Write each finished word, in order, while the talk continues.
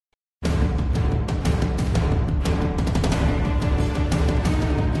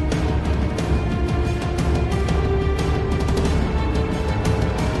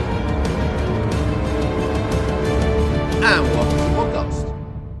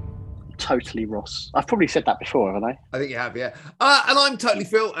totally Ross. I've probably said that before, haven't I? I think you have, yeah. And I'm totally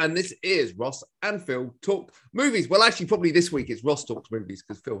Phil, and this is Ross and Phil Talk Movies. Well, actually, probably this week it's Ross Talks Movies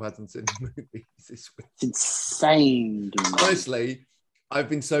because Phil hasn't seen the movies this week. It's insane. Dude. Honestly, I've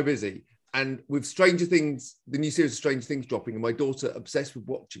been so busy. And with Stranger Things, the new series of Stranger Things dropping, and my daughter obsessed with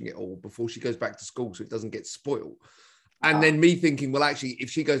watching it all before she goes back to school so it doesn't get spoiled. And then me thinking, well, actually,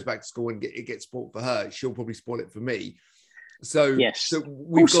 if she goes back to school and it gets spoiled for her, she'll probably spoil it for me. So yes. So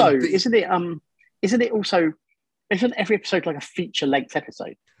also, isn't every episode like a feature-length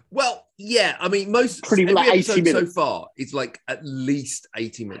episode? Well, yeah. I mean, every like episode 80 so far is like at least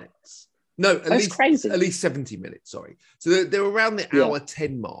 80 minutes. No, at least 70 minutes. Sorry. So they're around the hour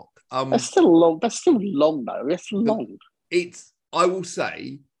 10 mark. That's still long. That's still long, though. It's long. I will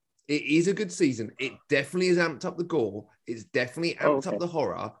say, it is a good season. It definitely has amped up the gore. It's definitely amped up the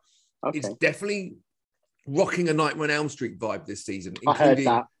horror. Okay. It's definitely rocking a Nightmare on Elm Street vibe this season, including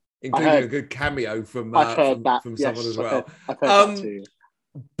a good cameo from someone as well. I've heard that too.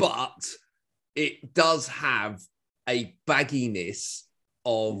 But it does have a bagginess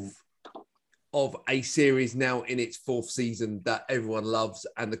of a series now in its fourth season that everyone loves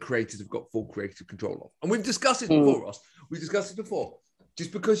and the creators have got full creative control of. And we've discussed it before, Ross. We've discussed it before.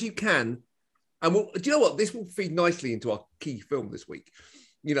 Just because you can, and do you know what? This will feed nicely into our key film this week.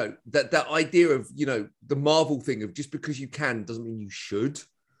 You know, that idea of, you know, the Marvel thing of just because you can doesn't mean you should.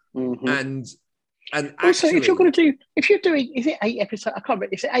 Mm-hmm. And also, actually, if you're doing, is it 8 episodes? I can't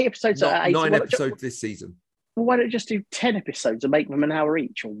remember. Is it 8 episodes? Not 9 episodes this season. Well, why don't you just do 10 episodes and make them an hour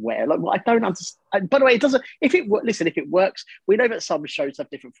each, or where? Like, well, I don't understand. By the way, it doesn't. If it works, we know that some shows have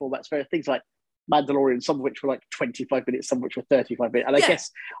different formats for things like Mandalorian, some of which were like 25 minutes, some of which were 35 minutes. And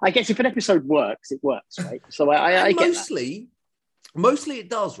I guess if an episode works, it works, right? So I get mostly it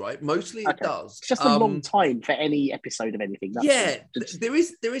does, right? Mostly it does. It's just a long time for any episode of anything. There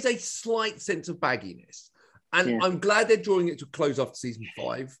is a slight sense of bagginess, and I'm glad they're drawing it to a close after season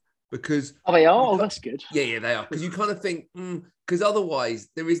 5 because they are. Oh, that's good. Yeah, they are, because you kind of think because otherwise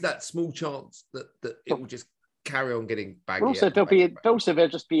there is that small chance that it will just carry on getting baggy. Also, they'll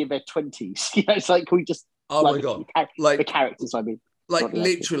just be in their 20s. You know, it's like, can we just? Oh my god! The characters, I mean. Like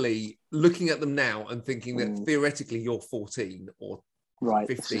literally looking at them now and thinking that theoretically you're 14 or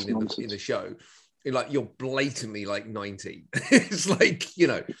 15 in the show, you're blatantly like 19. It's like, you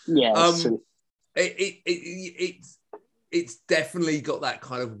know, it's definitely got that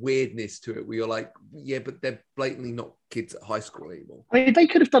kind of weirdness to it where you're like, yeah, but they're blatantly not kids at high school anymore. I mean, they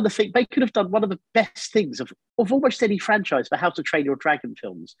could have done they could have done one of the best things of almost any franchise for How to Train Your Dragon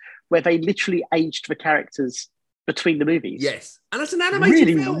films, where they literally aged the characters between the movies. Yes, and it's an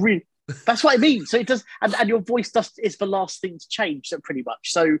animated film. Really, that's what I mean. So it does, and your voice is the last thing to change. So pretty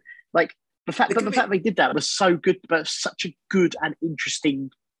much. So like the fact they did that was so good, but such a good and interesting.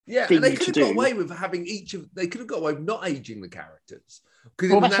 Yeah, thing and they could to have got do. away with having they could have got away with not aging the characters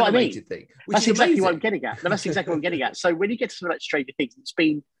because Well, it's that's an what I animated mean. thing. That's exactly what I'm getting at. No, that's exactly what I'm getting at. So when you get to something like Stranger Things, it's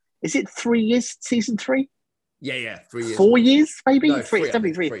been, is it 3 years? Season 3? Yeah, 3 years. 4 years, maybe? No, 3. It's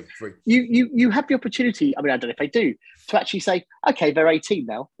definitely 3. Three. You have the opportunity, I mean, I don't know if they do, to actually say, okay, they're 18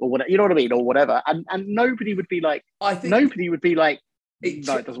 now, or whatever, you know what I mean, or whatever. And nobody would be like, no, it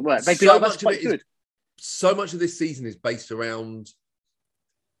doesn't work. They'd be like, that's quite good. So much of this season is based around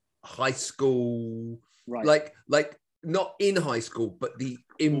high school, right? Like not in high school, but the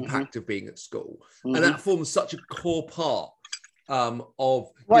impact of being at school, and that forms such a core part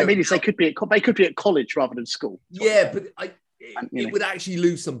of. What I mean is they could be at college rather than school. Yeah, but it would actually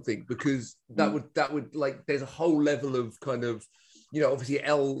lose something because that would like there's a whole level of kind of, you know, obviously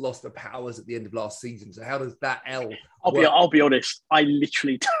Elle lost her powers at the end of last season. So how does that Elle? I'll be honest. I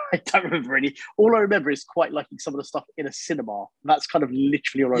don't remember any. All I remember is quite liking some of the stuff in a cinema. That's kind of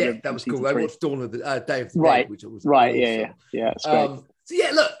literally all I remember. Yeah, that was cool. I watched Dawn of the Day of the Dead, which was right. Awesome. Yeah. It's great. So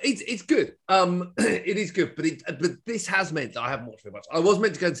yeah, look, it's good. It is good, but this has meant that I haven't watched very much. I was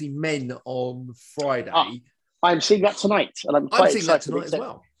meant to go and see Men on Friday. I'm seeing that tonight, and I'm seeing that tonight as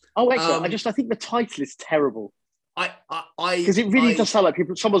well. Oh, excellent! I think the title is terrible. Because it really does sound like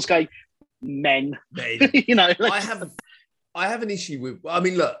someone's going men. You know, like, I have an issue with. I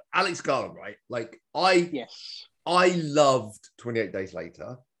mean, look, Alex Garland, right? Like I loved 28 Days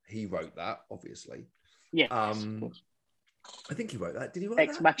Later. He wrote that, obviously. Yes. I think he wrote that. Did he write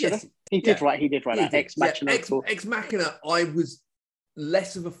Ex that? Machina? Yes. He did write that. Ex Machina. Ex Machina, I was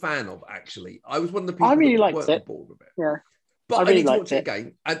less of a fan of, actually. I was one of the people I really that liked weren't it. Bored with it. Yeah. But I need to watch it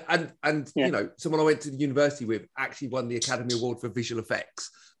again. And you know, someone I went to the university with actually won the Academy Award for visual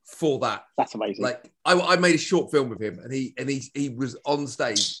effects for that. That's amazing. Like I made a short film with him, and he was on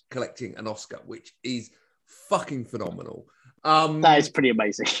stage collecting an Oscar, which is fucking phenomenal. That is pretty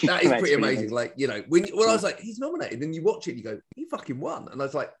amazing. That is pretty amazing. Like, you know, when I was like, he's nominated, and you watch it and you go, he fucking won. And I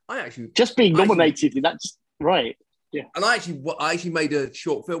was like, just being nominated, that's right. Yeah. And I actually made a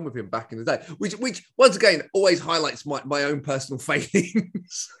short film with him back in the day, which once again always highlights my own personal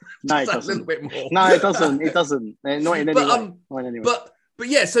failings. No, it doesn't. A little bit more. No, it doesn't. It doesn't. Not in any way. Not in any way. But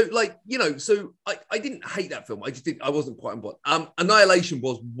yeah, so like, you know, so I didn't hate that film. I wasn't quite on board. Annihilation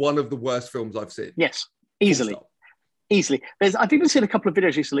was one of the worst films I've seen. Yes, easily. I've even seen a couple of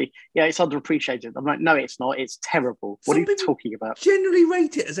videos recently. Yeah, it's underappreciated. I'm like, no, it's not. It's terrible. What are you talking about? Generally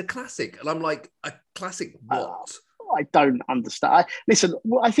rate it as a classic, and I'm like, a classic what? I don't understand. Listen,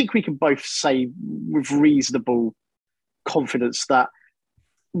 I think we can both say with reasonable confidence that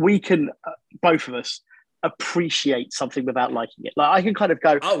we can, both of us, appreciate something without liking it. Like I can kind of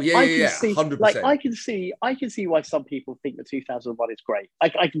go, oh yeah, 100%. Like I can see why some people think that 2001 is great.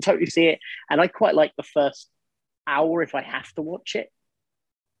 I can totally see it, and I quite like the first hour if I have to watch it.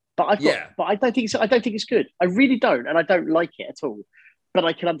 But I don't think so. I don't think it's good. I really don't, and I don't like it at all. But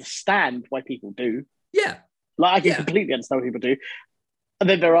I can understand why people do. Yeah. Like I can completely understand what people do. And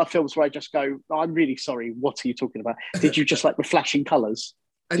then there are films where I just go, oh, I'm really sorry. What are you talking about? Did you just like the flashing colours?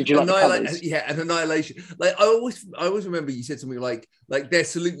 Did you like the colours? Yeah, and Annihilation. Like I always remember you said something like their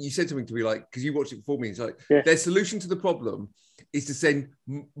solution. You said something to me like, because you watched it before me. It's like their solution to the problem is to send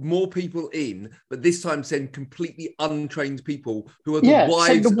more people in, but this time send completely untrained people who are the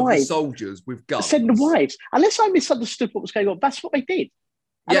wives of the soldiers with guns. Send the wives. Unless I misunderstood what was going on, that's what they did.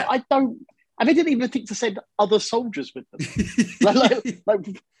 And I don't. And they didn't even think to send other soldiers with them.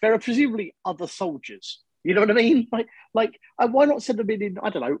 like there are presumably other soldiers. You know what I mean? Like why not send them in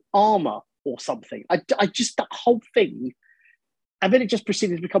I don't know, armor or something? I just, that whole thing. And then it just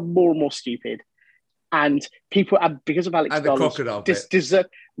proceeded to become more and more stupid. And people, and because of Alex Garland's, the crocodile bit.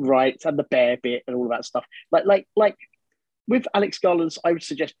 Right, and the bear bit and all of that stuff. Like with Alex Garland's, I would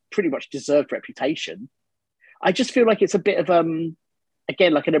suggest pretty much deserved reputation. I just feel like it's a bit of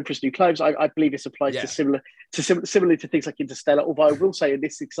again, like an Emperor's New Clothes. I believe this applies to similarly to things like Interstellar. Although I will say in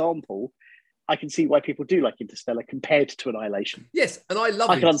this example, I can see why people do like Interstellar compared to Annihilation. Yes, and I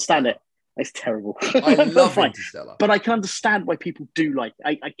can understand it. It's terrible. I love Interstellar. But I can understand why people do like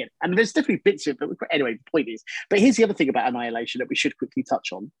it. I get it. And there's definitely bits of it. But anyway, the point is, but here's the other thing about Annihilation that we should quickly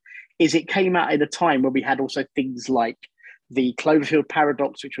touch on, is it came out at a time when we had also things like the Cloverfield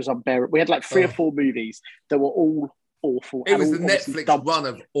Paradox, which was unbearable. We had like 3 or 4 movies that were all awful. It was the Netflix run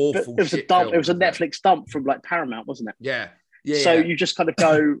of awful shit films. It was a Netflix dump from like Paramount, wasn't it? Yeah. So you just kind of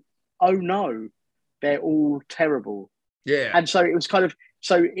go, oh no, they're all terrible. Yeah. And so it was kind of,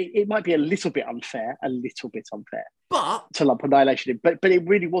 so it might be a little bit unfair, but to lump Annihilation in. But it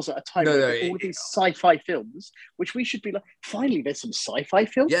really was at a time when all of these sci-fi films, which we should be like, finally, there's some sci-fi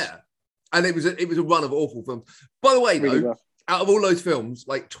films. Yeah. And it was a run of awful films. By the way, really though, out of all those films,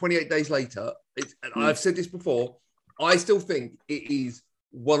 like 28 Days Later, I've said this before, I still think it is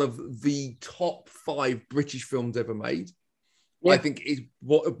one of the top 5 British films ever made. Yeah. I think it's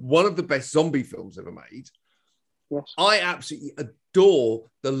one of the best zombie films ever made. Yes. I absolutely adore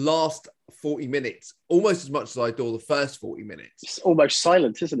the last 40 minutes almost as much as I adore the first 40 minutes. It's almost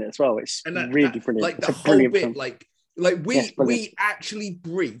silent, isn't it, as well? It's really brilliant. Like it's the whole bit, film. like we actually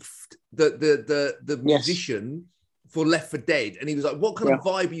briefed the musician for Left 4 Dead, and he was like, what kind of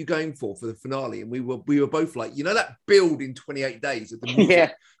vibe are you going for the finale? And we were both like, you know, that build in 28 days of the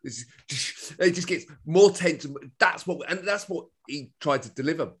music, it just gets more tense. That's what he tried to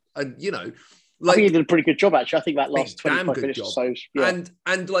deliver. And you know, like, I think he did a pretty good job, actually. I think that last 25 minutes or so. Yeah.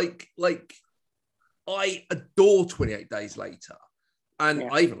 And like I adore 28 Days Later, and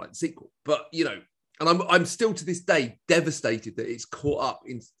I even like the sequel. But you know, and I'm still to this day devastated that it's caught up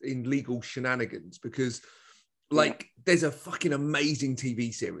in legal shenanigans, because like there's a fucking amazing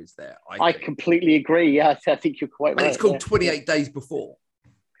TV series there. I completely agree. Yeah, I think you're quite right. And it's called 28 Days Before.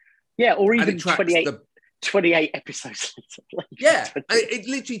 Yeah, or even 28 episodes later. Yeah, and it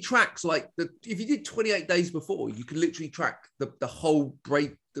literally tracks like if you did 28 Days Before, you could literally track the whole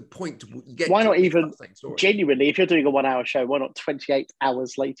break, the point to get. Why not even genuinely, if you're doing a 1 hour show, why not 28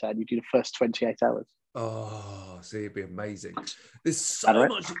 hours later and you do the first 28 hours? Oh, see, it'd be amazing. There's so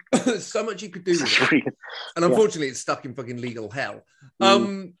much you could do with it. And unfortunately, it's stuck in fucking legal hell.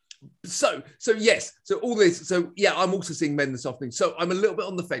 So yes, so all this, so yeah, I'm also seeing Men this afternoon. So I'm a little bit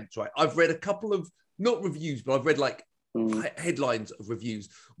on the fence, right? I've read a couple of, not reviews, but I've read like headlines of reviews.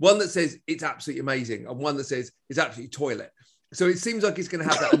 One that says it's absolutely amazing, and one that says it's absolutely toilet. So it seems like it's going to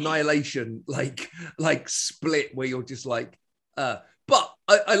have that Annihilation like split where you're just like, but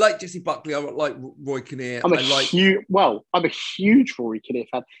I like Jesse Buckley. I like Roy Kinnear. I'm a huge Rory Kinnear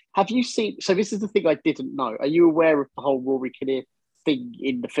fan. Have you seen? So this is the thing I didn't know. Are you aware of the whole Rory Kinnear thing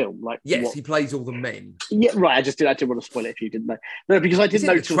in the film? Like, yes, he plays all the men. Yeah, right. I didn't want to spoil it if you didn't know. No, because I didn't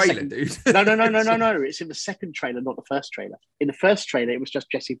know the trailer, dude. No. It's in the second trailer, not the first trailer. In the first trailer, it was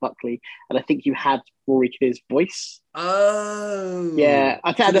just Jesse Buckley, and I think you had Rory Kinnear's voice. Oh, yeah.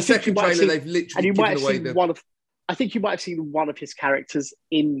 I think so the second trailer they've literally given away the. I think you might have seen one of his characters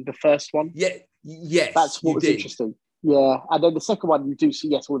in the first one. Yeah, yes, that's what was interesting. Yeah, and then the second one you do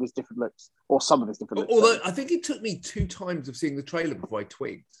see all of his different looks, or some of his different looks. Although I think it took me 2 times of seeing the trailer before I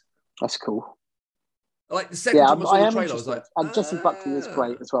twigged. That's cool. Like the second time I saw the trailer, I was like, and Jesse Buckley is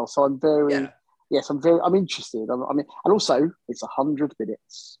great as well. So I'm I'm interested. And also it's 100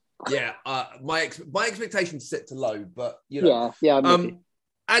 minutes. Yeah, my expectations set to low, but you know, yeah.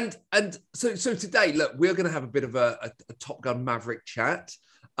 And so today, look, we're going to have a bit of a Top Gun Maverick chat.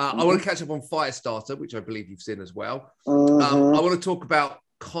 I want to catch up on Firestarter, which I believe you've seen as well. I want to talk about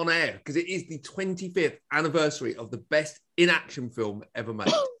Con Air, because it is the 25th anniversary of the best in-action film ever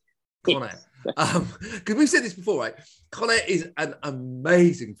made. Con Air. Because we've said this before, right? Con Air is an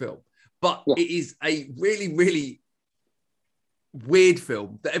amazing film, but it is a really, really weird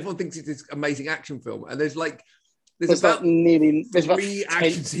film that everyone thinks it's this amazing action film. And there's about 3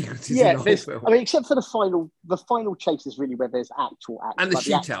 action sequences in the whole film. I mean, except for the final chase is really where there's actual action. And the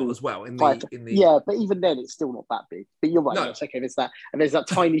shootout as well. Yeah, but even then it's still not that big. But you're right, no. It's okay. There's that. And there's that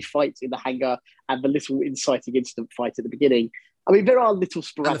tiny fight in the hangar and the little inciting incident fight at the beginning. I mean, there are little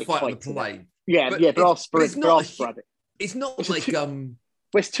sporadic fights. And the fight on the plane. There are sporadic. It's not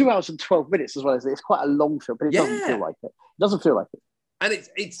Well, it's 2 hours and 12 minutes as well. It's quite a long film, but it doesn't feel like it. It doesn't feel like it. And it's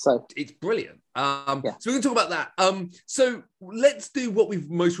brilliant. So we're going to talk about that. So let's do what we've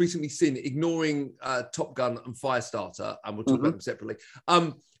most recently seen, ignoring Top Gun and Firestarter, and we'll talk about them separately.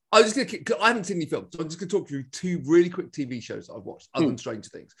 I haven't seen any films, so I'm just going to talk through 2 really quick TV shows I've watched, other than Stranger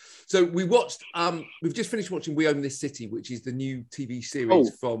Things. So we've just finished watching We Own This City, which is the new TV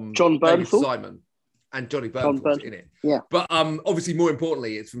series from John David Bernthal. Simon. And Johnny Bernthal in it. Yeah. But obviously, more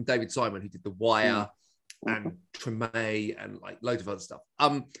importantly, it's from David Simon, who did The Wire and Treme and like loads of other stuff.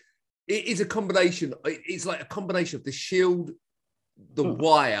 It is a combination. It's like a combination of The Shield, The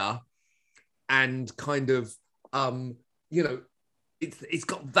Wire, and kind of it's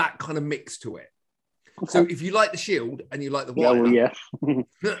got that kind of mix to it. Okay. So if you like The Shield and you like The Wire,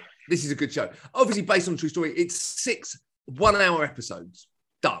 this is a good show. Obviously, based on a true story, it's 6 1-hour episodes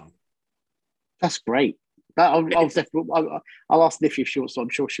done. That's great. I'll ask Niffy if she wants to. I'm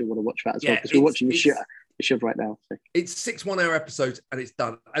sure she'll want to watch that as well, because we're watching The Shield right now. So. It's 6 1-hour episodes and it's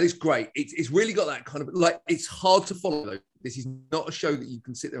done. And it's great. It's really got that kind of, like, it's hard to follow though. This is not a show that you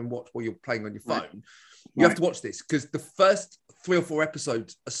can sit there and watch while you're playing on your phone. Right. You have to watch this, because the first 3 or 4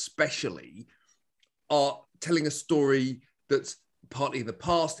 episodes especially are telling a story that's partly in the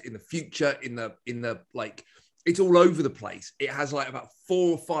past, in the future, in the like, it's all over the place. It has like about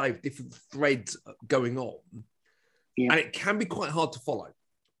 4 or 5 different threads going on. Yeah. And it can be quite hard to follow,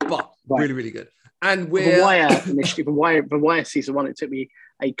 but really, really good. And The Wire season 1, it took me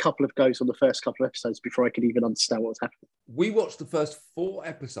a couple of goes on the first couple of episodes before I could even understand what was happening. We watched the first 4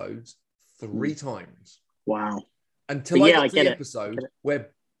 episodes 3 times. Wow. Until I got to the episode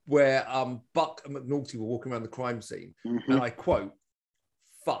where Buck and McNulty were walking around the crime scene, and I quote,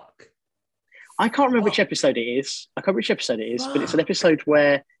 "Fuck." I can't remember which episode it is. But it's an episode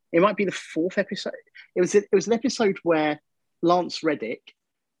where it might be the 4th episode. It was an episode where Lance Reddick,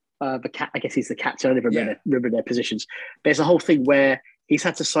 the cat, I guess he's the captain. I never remember their positions. There's a whole thing where he's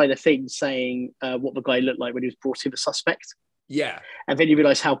had to sign a thing saying what the guy looked like when he was brought in, the suspect. Yeah. And then you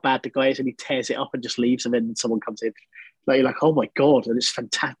realise how bad the guy is, and he tears it up and just leaves, and then someone comes in. Like, you're like, oh my God. And it's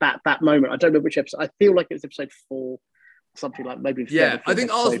fantastic. That moment. I don't remember which episode. I feel like it was episode 4. Something like maybe. I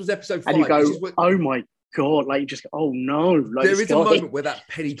think ours was episode 5. And you go, oh my God, like you just go, oh no. Like, there is a moment where that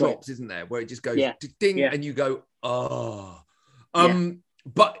penny drops, isn't there? Where it just goes ding, and you go, oh.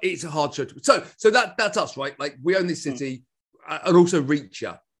 But it's a hard show. So that's us, right? Like, We Own This City, and also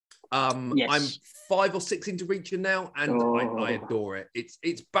Reacher. I'm 5 or 6 into Reacher now, and I adore it.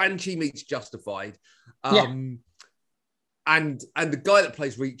 It's Banshee meets Justified. And the guy that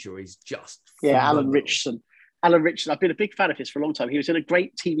plays Reacher is just phenomenal. Alan Richardson. I've been a big fan of his for a long time. He was in a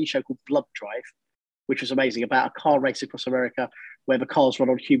great TV show called Blood Drive, which was amazing, about a car race across America where the cars run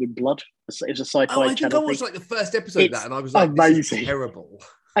on human blood. It was a sci-fi channel. I think I watched like the first episode of that, and I was like, amazing. This is terrible.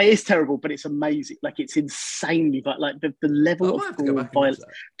 It is terrible, but it's amazing. Like, it's insanely, but like the level of violence,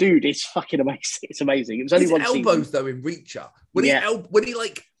 dude, it's fucking amazing. It's amazing. It was only one elbows season. Though in Reacher, when he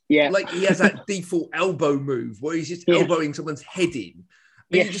like he has that default elbow move where he's just elbowing someone's head in.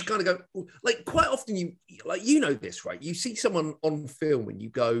 And you just kind of go, like, quite often you know this, right? You see someone on film and you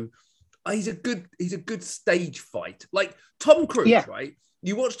go, oh, he's a good stage fight. Like Tom Cruise, right?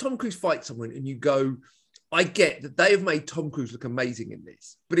 You watch Tom Cruise fight someone and you go, I get that they have made Tom Cruise look amazing in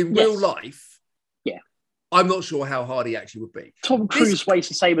this, but in real life, I'm not sure how hard he actually would be. Tom Cruise weighs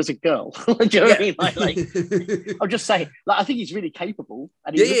the same as a girl. Do you know what I mean? Like, I'm just saying, like, I think he's really capable,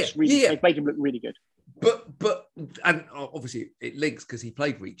 and he looks really, they make him look really good. But and obviously it links because he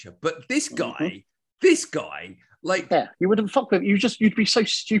played Reacher. But this guy, like, you wouldn't fuck with him. You'd be so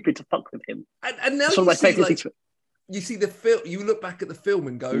stupid to fuck with him. And now you see the film. You look back at the film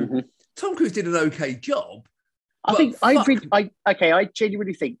and go, Tom Cruise did an okay job. I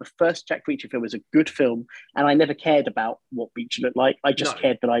genuinely think the first Jack Reacher film was a good film, and I never cared about what Reacher looked like. I just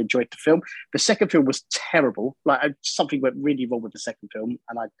cared that I enjoyed the film. The second film was terrible. Like, something went really wrong with the second film,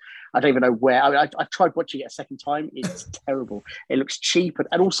 and I don't even know where. I tried watching it a second time. It's terrible. It looks cheap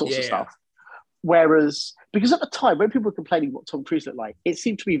and all sorts of stuff. Whereas, because at the time when people were complaining what Tom Cruise looked like, it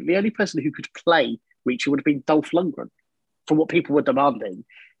seemed to me the only person who could play Reacher would have been Dolph Lundgren, from what people were demanding.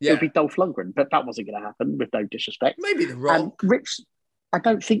 It would be Dolph Lundgren, but that wasn't going to happen, with no disrespect. Maybe The Rock. And Rich, I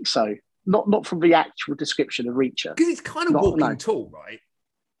don't think so. Not from the actual description of Reacher. Because he's kind of walking tall, right?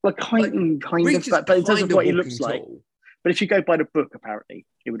 Well, kind of, but in terms of what he looks like. But if you go by the book, apparently,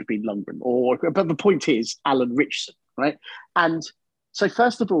 it would have been Lundgren. But the point is, Alan Richardson, right? And so,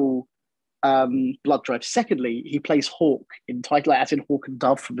 first of all, Blood Drive. Secondly, he plays Hawk in Titan, as in Hawk and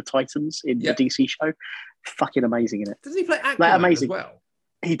Dove from the Titans in the DC show. Fucking amazing in it. Doesn't he play Aquaman as well?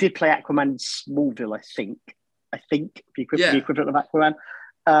 He did play Aquaman in Smallville, I think the equivalent of Aquaman.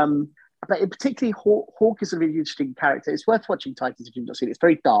 But particularly, Hawk is a really interesting character. It's worth watching Titans if you've not seen it. It's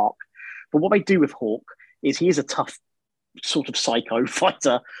very dark. But what they do with Hawk is he is a tough sort of psycho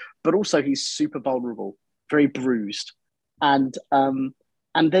fighter, but also he's super vulnerable, very bruised. And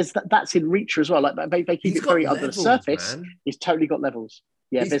that's in Reacher as well. Like, they keep it very under the surface. Man. He's totally got levels.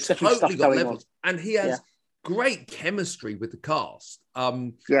 Yeah, there's definitely stuff going on. And he has great chemistry with the cast.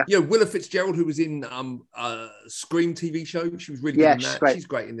 Willa Fitzgerald, who was in Scream TV show, she was really good in that. She's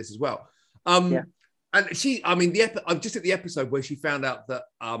great in this as well. And I'm just at the episode where she found out that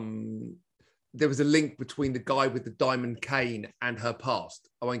there was a link between the guy with the diamond cane and her past.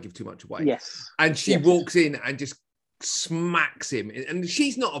 I won't give too much away. Yes. And she walks in and just smacks him. And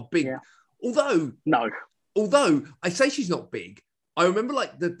she's not a big, although I say she's not big, I remember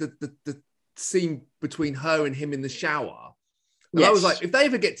like the scene between her and him in the shower. And I was like, if they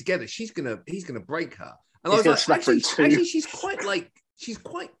ever get together, he's gonna break her. And I was like, actually, she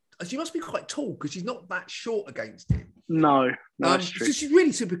must be quite tall because she's not that short against him. No, that's true. So she's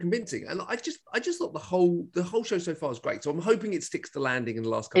really super convincing, and I just thought the whole show so far is great. So I'm hoping it sticks to landing in the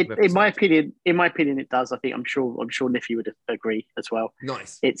last couple of episodes. In my opinion, it does. I think I'm sure Niffy would agree as well.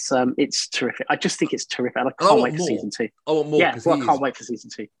 Nice. It's terrific. I just think it's terrific, and I can't wait for season 2. I want more. I can't wait for season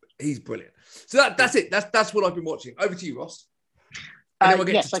 2. He's brilliant. So that's it. That's what I've been watching. Over to you, Ross. And then we'll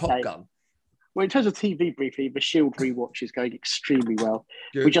get to Top Gun. Well, in terms of TV briefly, the Shield rewatch is going extremely well.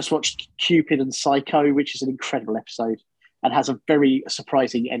 Good. We just watched Cupid and Psycho, which is an incredible episode and has a very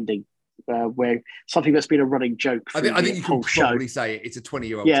surprising ending, where something that's been a running joke for the you whole can show. Probably say it's a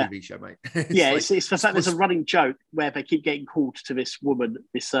 20-year-old TV show, mate. It's the fact there's a running joke where they keep getting called to this woman,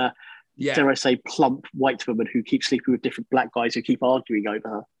 this dare I say, plump white woman who keeps sleeping with different black guys who keep arguing over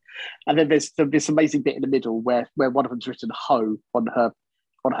her. And then there's this amazing bit in the middle where one of them's written "hoe" on her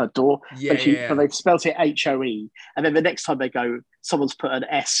door. But they've spelled it HOE. And then the next time they go, someone's put an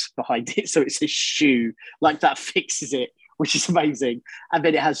S behind it, so it says shoe. Like, that fixes it, which is amazing. And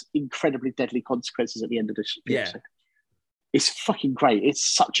then it has incredibly deadly consequences at the end of the episode. It's fucking great. It's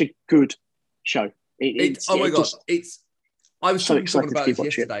such a good show. Oh my God. I was talking to someone about this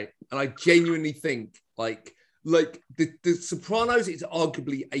yesterday, and I genuinely think like the Sopranos is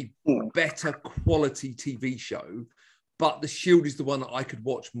arguably a better quality TV show, but The Shield is the one that I could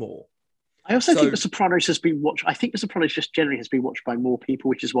watch more. I also think The Sopranos has been watched. I think The Sopranos just generally has been watched by more people,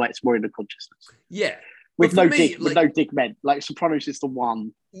 which is why it's more in the consciousness. Yeah. With no dig meant. Like, Sopranos is the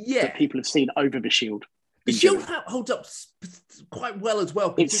one that people have seen over The Shield. The Shield holds up quite well as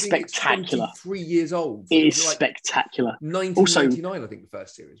well. It's spectacular. It's 23 years old. It is spectacular. 1999, also, I think the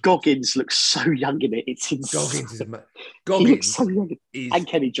first series. Goggins looks so young in it. It's insane. Goggins is amazing. He looks so young. And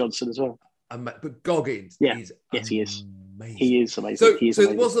Kenny Johnson as well. But Goggins is he is. Amazing. He is amazing. So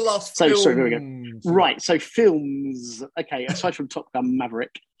amazing. What's the last film? Sorry, here we go. Right, so films. Okay, aside from Top Gun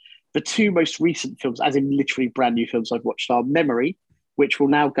Maverick, the two most recent films, as in literally brand new films I've watched, are Memory, which will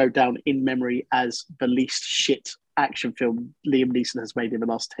now go down in memory as the least shit action film Liam Neeson has made in the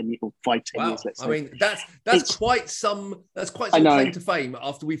last 10 years or 5-10 years. Let's say. I mean, that's quite some I know. claim to fame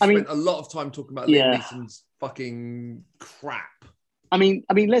after we've spent a lot of time talking about Liam Neeson's fucking crap. I mean,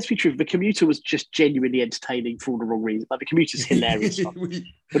 let's be true. The Commuter was just genuinely entertaining for all the wrong reasons. Like the Commuter's hilarious, but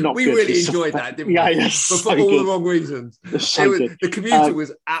not we good. really enjoyed that, didn't we? Yeah, but for all the wrong reasons. The Commuter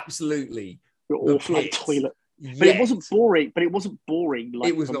was absolutely awful, like toilet. But it wasn't boring. But it wasn't boring. Like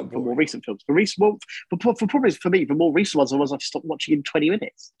it was not boring. For more recent films. For probably for me, the more recent ones, I've stopped watching in 20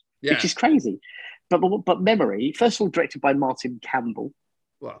 minutes, which is crazy. But Memory, first of all, directed by Martin Campbell.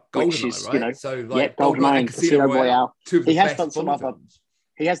 Well, GoldenEye, right? So GoldenEye and Casino Royale. He has done some other.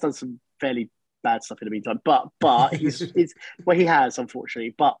 He has done some fairly bad stuff in the meantime, but he has,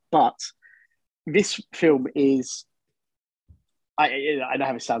 unfortunately. But this film is. I know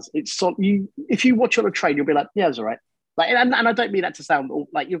how it sounds. It's so if you watch it on a train, you'll be like, yeah, it's all right. Like, and I don't mean that to sound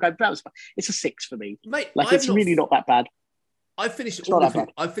like you'll go, that was fun. It's a 6 for me. Mate, it's really not that bad. I finished all of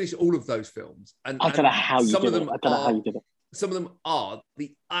those films, and I don't know how you did it. I don't know how you did it. Some of them are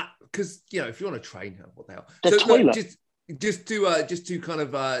because if you're on a train, what the hell? The toilet. Just to kind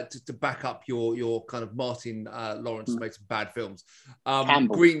of to back up your kind of Martin Lawrence made some bad films.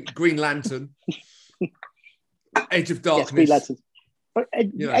 Green Lantern, Edge of Darkness. Yes, Green Lantern. But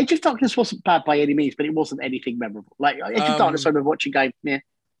Edge of Darkness wasn't bad by any means, but it wasn't anything memorable. Like Edge of Darkness, I remember watching game. Yeah,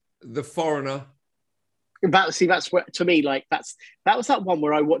 The Foreigner. That's where, to me, like that was that one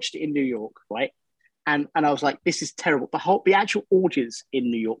where I watched it in New York, right? And I was like, this is terrible. The actual audience in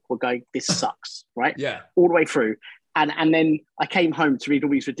New York were going, this sucks, right? Yeah. All the way through. And then I came home to read all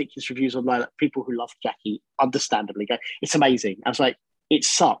these ridiculous reviews online. Like, people who love Jackie, understandably, go, it's amazing. I was like, it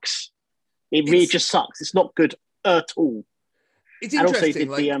sucks. It really just sucks. It's not good at all. It's interesting.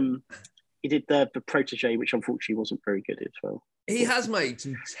 And also he did the Protégé, which unfortunately wasn't very good as well. He has made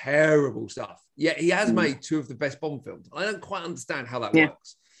some terrible stuff. Yeah, he has made 2 of the best Bond films. I don't quite understand how that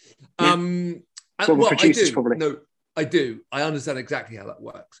works. I do. I understand exactly how that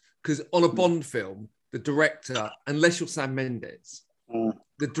works. Because on a Bond film, the director, unless you're Sam Mendes,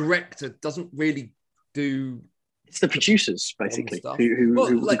 the director doesn't really do. It's the producers, basically, who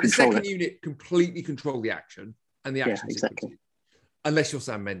the second it. unit completely control the action and the action exactly. Unless you're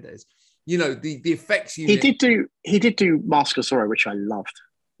Sam Mendes, the effects unit. He did do Mask of Zorro, which I loved.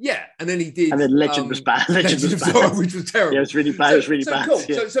 Yeah, and then he did. And then Legend was bad. Legend was bad. Zorro, which was terrible. Yeah, it was really bad. It was really bad. Cool.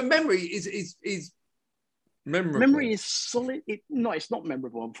 Yeah. So Memory is memorable. Memory is solid. It's not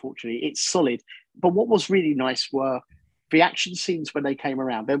memorable, unfortunately. It's solid. But what was really nice were the action scenes when they came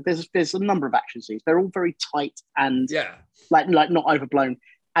around. There's a number of action scenes. They're all very tight and like not overblown.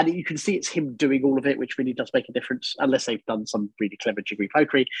 And you can see it's him doing all of it, which really does make a difference, unless they've done some really clever jiggery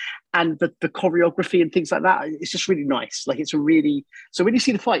pokery. And the choreography and things like that, it's just really nice. Like so when you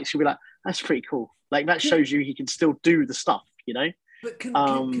see the fights, you'll be like, that's pretty cool. Like that shows you he can still do the stuff, But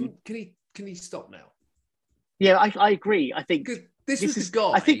can he stop now? Yeah, I agree. I think this was the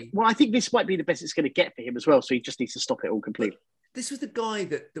guy. I think this might be the best it's going to get for him as well. So he just needs to stop it all completely. This was the guy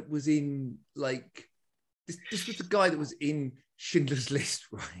that was in this was the guy that was in Schindler's List,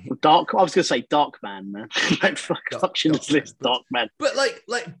 right? I was going to say Darkman, man. Like fuck Schindler's List, Darkman. But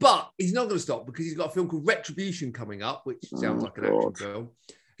but he's not going to stop because he's got a film called Retribution coming up, which sounds like an action film.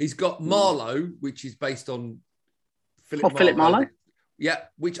 He's got Marlowe, which is based on Philip Marlowe. Yeah,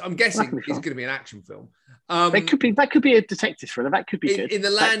 which I'm guessing is going to be an action film. That could be a detective thriller. That could be good. In the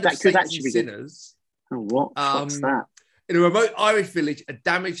land of saints and sinners. Oh, what? What's that? In a remote Irish village, a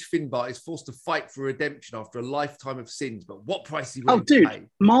damaged Finbar is forced to fight for redemption after a lifetime of sins. But what price is he willing to pay?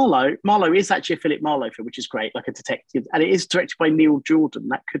 Marlowe is actually a Philip Marlowe film, which is great, like a detective. And it is directed by Neil Jordan.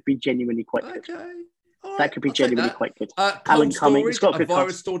 That could be genuinely quite good. Right, that could be genuinely quite good. Alan Cumming. A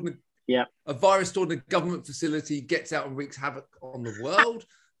virus stored in a government facility gets out and wreaks havoc on the world.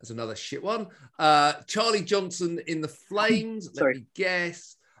 That's another shit one. Charlie Johnson in the Flames. Let me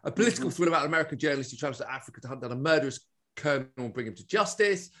guess. A political thriller about an American journalist who travels to Africa to hunt down a murderous colonel and bring him to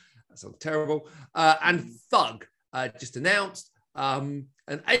justice. That sounds terrible. And Thug, just announced. An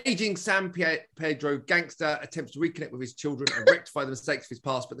aging San Pedro gangster attempts to reconnect with his children and rectify the mistakes of his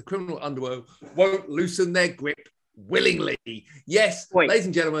past, but the criminal underworld won't loosen their grip willingly. Yes, ladies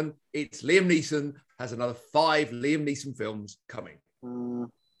and gentlemen, it's Liam Neeson. Has another 5 Liam Neeson films coming.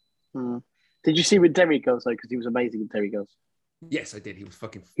 Did you see with Derry Girls, though? Because he was amazing in Derry Girls. Yes, I did. He was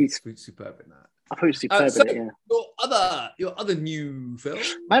fucking superb in that. I thought he was superb in it, yeah. Your other new film?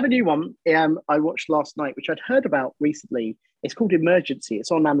 I have a new one I watched last night, which I'd heard about recently. It's called Emergency.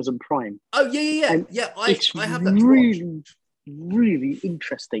 It's on Amazon Prime. Oh, yeah. And I have that really, really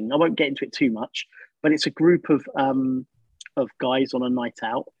interesting. I won't get into it too much, but it's a group of guys on a night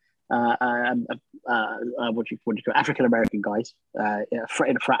out. what do you call African American guys in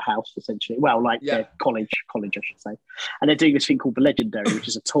a frat house essentially. Well, like Yeah. college, I should say, and they're doing this thing called the Legendary, which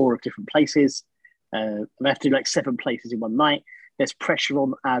is a tour of different places. They have to do like 7 places in one night. There's pressure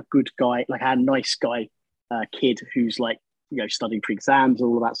on our good guy, like our nice guy kid, who's like studying for exams,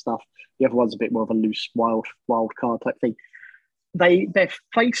 all of that stuff. The other one's a bit more of a loose wild card type thing. They're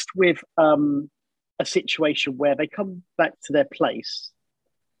faced with a situation where they come back to their place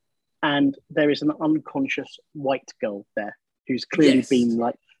and there is an unconscious white girl there who's clearly been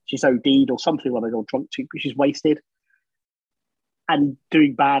like, she's OD'd or something, or they got drunk too, because she's wasted and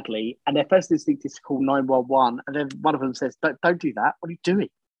doing badly. And their first instinct is to call 911. And then one of them says, don't do that. What are you doing?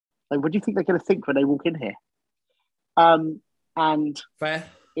 Like, what do you think they're going to think when they walk in here? And fair.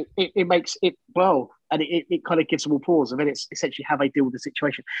 It makes it, well, and it kind of gives them all pause. And then it's essentially how they deal with the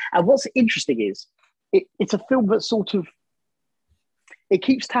situation. And what's interesting is it's a film that sort of, it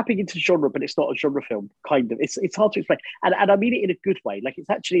keeps tapping into genre, but it's not a genre film, kind of. It's hard to explain. And I mean it in a good way. Like, it's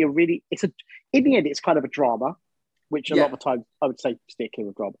actually in the end, it's kind of a drama, which a lot of the time I would say steer clear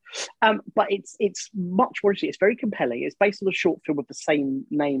of drama. But it's much more interesting. It's very compelling. It's based on a short film with the same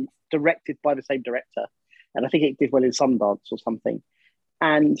name, directed by the same director. And I think it did well in Sundance or something.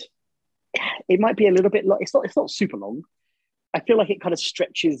 And it might be a little bit long. It's not super long. I feel like it kind of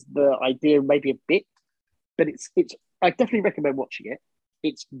stretches the idea maybe a bit, but I definitely recommend watching it.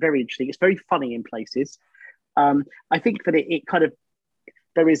 It's very interesting. It's very funny in places. I think that it kind of,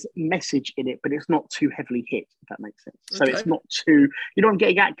 there is message in it, but it's not too heavily hit, if that makes sense. So it's not too, you know what I'm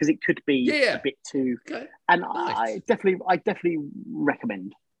getting at? Because it could be a bit too, and nice. I definitely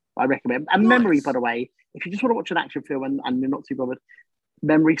recommend. And nice. Memory, by the way, if you just want to watch an action film and you're not too bothered,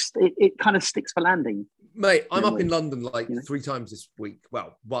 Memory, it kind of sticks for landing. Mate, I'm up in London 3 times this week.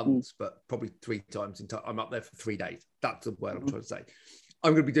 Well, once, but probably 3 times. I'm up there for 3 days. That's the word I'm trying to say.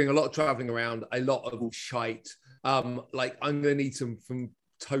 I'm going to be doing a lot of traveling around, a lot of shite. I'm going to need some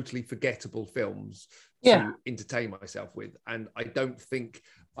totally forgettable films to entertain myself with. And I don't think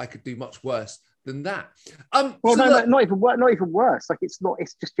I could do much worse than that. Not even worse. Like, it's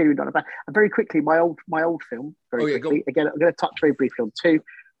just genuinely not bad. And very quickly, my old film, quickly. Again, I'm going to touch very briefly on 2,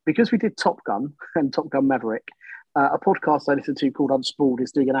 because we did Top Gun and Top Gun Maverick. A podcast I listened to called Unspooled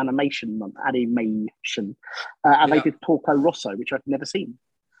is doing an animation month, and they did Porco Rosso, which I've never seen.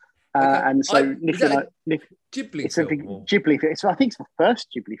 And so Ghibli it's film, a Ghibli film. I think it's the first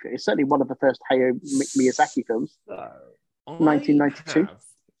Ghibli film. It's certainly one of the first Hayao Miyazaki films. 1992.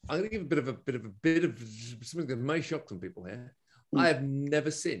 I'm going to give a bit of something that may shock some people here. I have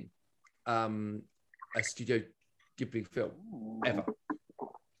never seen a Studio Ghibli film ever.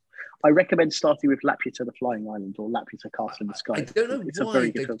 I recommend starting with Laputa the Flying Island or Laputa Castle in the Sky. I don't know it's why a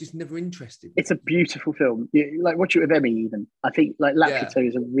very good they're film. just never interested. It's a beautiful film. Watch it with Emmy even. I think Laputa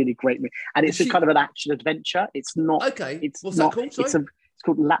is a really great movie. And it's kind of an action adventure. It's not... Okay. What's that called? Sorry? It's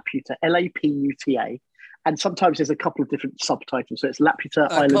called Laputa, Laputa. And sometimes there's a couple of different subtitles. So it's Laputa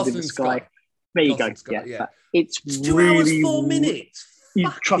Island in the Sky. There you go. Yeah. It's 2 really... 2 hours, 4 minutes.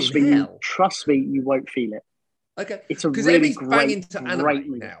 Trust me, you won't feel it. Okay. It's a really great movie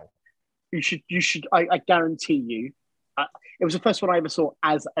now. You should. I guarantee you. It was the first one I ever saw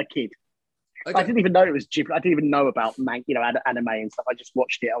as a kid. Okay. I didn't even know it was Ghibli. I didn't even know about anime and stuff. I just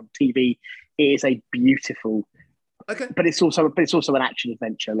watched it on TV. It is a beautiful. Okay. But it's also an action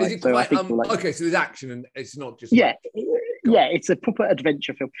adventure. Is it quite, okay, so there's action and it's not just it's a proper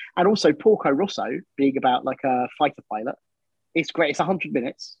adventure film. And also Porco Rosso being about like a fighter pilot. It's great. It's 100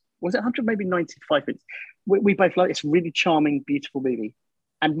 minutes. Was it 100? Maybe 95 minutes. We both like it. It's a really charming, beautiful movie.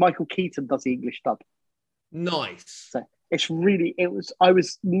 And Michael Keaton does the English dub. Nice. So I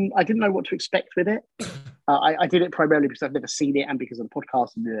didn't know what to expect with it. I did it primarily because I've never seen it and because of the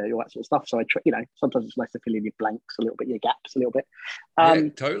podcast and all that sort of stuff. So sometimes it's nice to fill in your blanks a little bit, your gaps a little bit.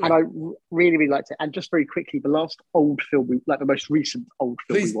 Totally. And I really, really liked it. And just very quickly, the last old film, the most recent old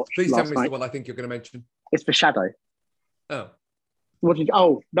film we watched Please last tell me night, it's the one I think you're going to mention. It's The Shadow. Oh.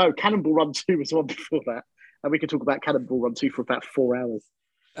 No, Cannonball Run 2 was the one before that. And we could talk about Cannonball Run 2 for about 4 hours.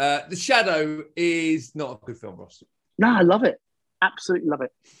 The Shadow is not a good film, Ross. No, I love it. Absolutely love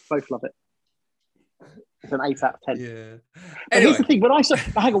it. Both love it. It's an 8 out of 10. Yeah. But here's the thing. When I saw,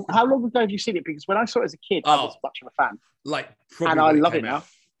 hang on, how long ago have you seen it? Because when I saw it as a kid, I was much of a fan. And I love it now.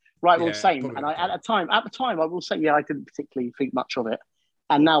 Right, well, same. And at the time, I will say, I didn't particularly think much of it.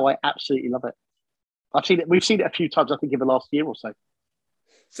 And now I absolutely love it. We've seen it a few times, I think, in the last year or so.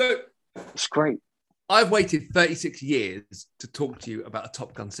 So it's great. I've waited 36 years to talk to you about a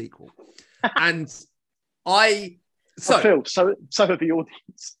Top Gun sequel. And so have the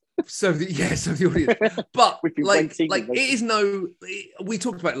audience. So the audience. But We've been like waiting, it is no. We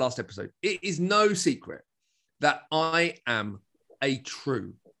talked about it last episode. It is no secret that I am a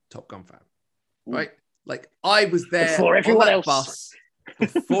true Top Gun fan, right? Like I was there Before everyone on that else. bus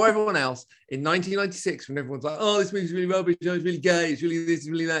before everyone else in 1996 when everyone's like, "Oh, this movie's really rubbish. Oh, it's really gay. It's really this. It's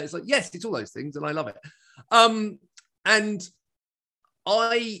really that." It's like, yes, it's all those things, and I love it. And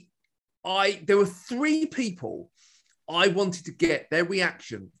there were three people I wanted to get their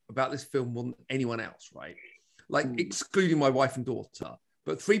reaction about this film more than anyone else, right? Like excluding my wife and daughter,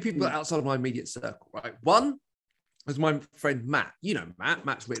 but three people outside of my immediate circle, right? One was my friend Matt. You know Matt.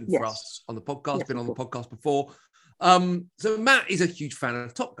 Matt's written for us on the podcast, been on the podcast before. So Matt is a huge fan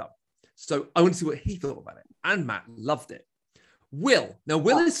of Top Gun. So I want to see what he thought about it. And Matt loved it. Will. Now,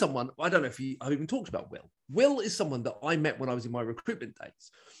 Will is someone, I don't know if I've even talked about Will. Will is someone that I met when I was in my recruitment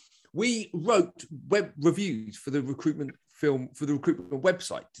days. We wrote web reviews for the recruitment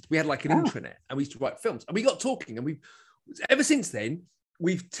website. We had like an intranet and we used to write films. And we got talking, and ever since then,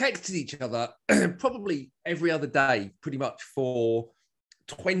 we've texted each other probably every other day, pretty much for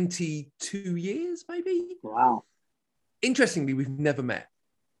 22 years, maybe. Wow. Interestingly, we've never met.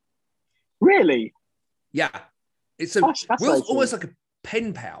 Really? Yeah. Will's almost like a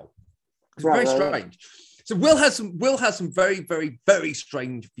pen pal. It's very strange. So Will has some very, very, very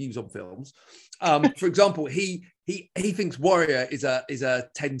strange views on films. For example, he thinks Warrior is a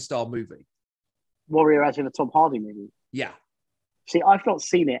 10-star movie. Warrior as in a Tom Hardy movie? Yeah. See, I've not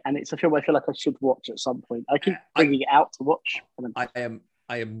seen it, and it's a film I feel like I should watch at some point. I keep bringing it out to watch.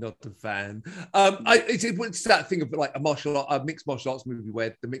 I am not a fan. It's that thing of like a mixed martial arts movie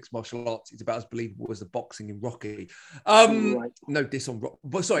where the mixed martial arts is about as believable as the boxing in Rocky. No diss on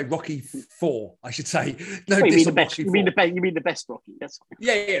Rocky 4, I should say. No diss on Rocky 4. You mean the best Rocky? Yes.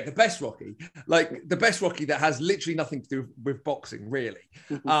 Yeah, the best Rocky. Like the best Rocky that has literally nothing to do with boxing, really.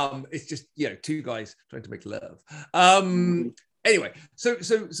 It's just two guys trying to make love. Anyway, so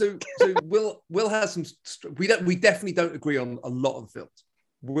Will has some. We definitely don't agree on a lot of the films.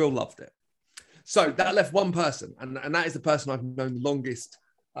 Will loved it. So that left one person, and that is the person I've known the longest,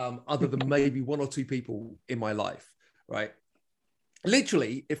 other than maybe one or two people in my life, right?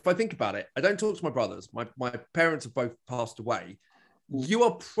 Literally, if I think about it, I don't talk to my brothers. My parents have both passed away. You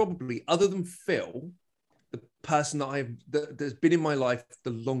are probably, other than Phil, the person that's been in my life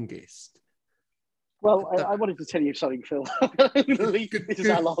the longest. Well, I wanted to tell you something, Phil. This is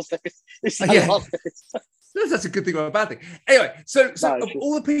our last episode. That's a good thing or a bad thing. Anyway, so of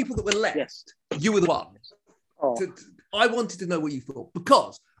all the people that were left, you were the one. I wanted to know what you thought,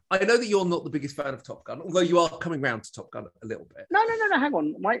 because I know that you're not the biggest fan of Top Gun, although you are coming round to Top Gun a little bit. No, hang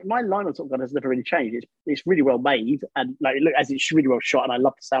on. My line on Top Gun has never really changed. It's really well made, and it's really well shot, and I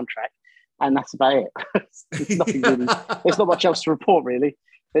love the soundtrack, and that's about it. It's nothing really. There's not much else to report, really.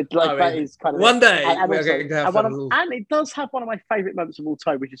 That is kind of one day we're going to have and it does have one of my favourite moments of all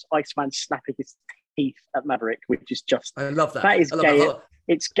time, which is Iceman snapping his teeth at Maverick, which is just, I love that. That is gayer.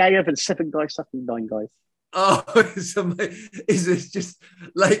 It's gayer than 7 guys sucking 9 guys. Oh, is this just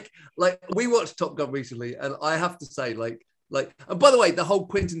like we watched Top Gun recently, and I have to say, like, and by the way, the whole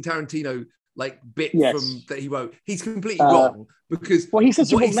Quentin Tarantino bit from that he wrote, he's completely wrong, because he says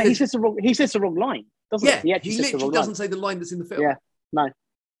the wrong line, doesn't he? He literally doesn't say the line that's in the film. Yeah, no.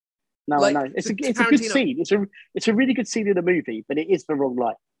 No. It's a good scene. It's a really good scene in the movie, but it is the wrong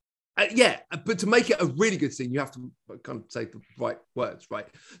line. But to make it a really good scene, you have to kind of say the right words, right?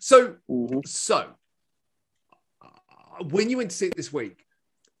 So, when you went to see it this week,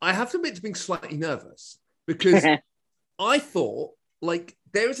 I have to admit to being slightly nervous, because I thought,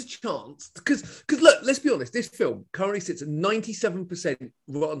 there is a chance, because look, let's be honest, this film currently sits at 97%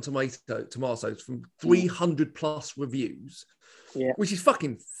 Rotten Tomatoes from 300 plus reviews, which is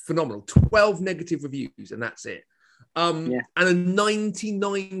fucking phenomenal. 12 negative reviews, and that's it. And a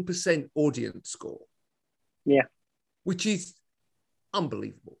 99% audience score. Yeah, which is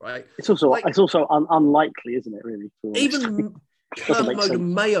unbelievable, right? It's also unlikely, isn't it? Really, even Kermode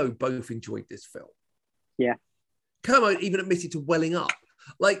and Mayo both enjoyed this film. Yeah, Kermode even admitted to welling up.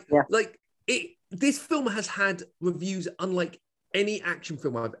 This film has had reviews unlike any action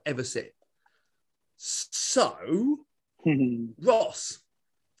film I've ever seen. So, Ross,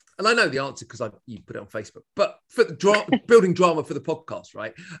 and I know the answer because you put it on Facebook, but for the building drama for the podcast,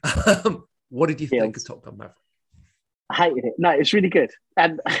 right? What did you think of Top Gun Maverick? I hated it. No, it's really good,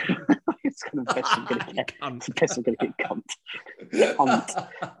 and it's kind of the best I'm going to get. It's the best I'm going to get. Cunt.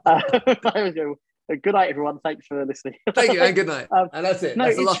 Good night, everyone. Thanks for listening. Thank you, and good night. And that's it.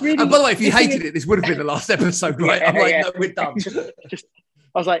 That's the last. Really, and by the way, if you hated it, this would have been the last episode, right? No, we're done.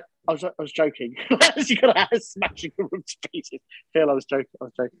 I was like, I was joking. You could have smashing the room to pieces. Phil, I was joking.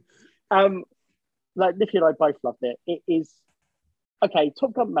 Like Nicky and I both loved it. It is okay.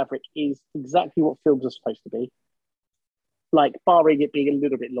 Top Gun Maverick is exactly what films are supposed to be. Like, barring it being a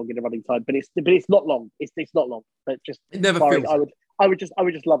little bit long in the running time, but it's not long. It's not long. But just It never barring, feels. I would just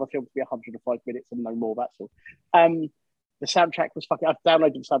love a film to be 105 minutes and no more. That's all. The soundtrack was fucking. I've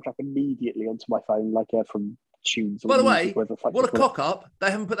downloaded the soundtrack immediately onto my phone, like from Tunes. By the way, music, whatever the fuck what a you call it. cock up!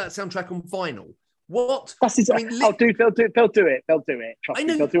 They haven't put that soundtrack on vinyl. What? That's his, I mean, oh, dude, they'll do it. They'll do it. Trust I me.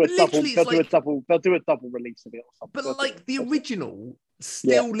 know, They'll do a double. literally, They'll it's do a like- double. They'll do a double release of it or something. But They'll do like it. the original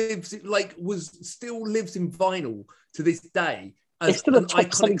still lives, like still lives in vinyl to this day. It's still a an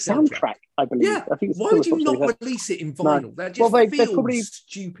top-selling iconic soundtrack, I believe. Yeah. I think it's Why still would a you not top-selling release it in vinyl? No. That just Well, they're feels probably-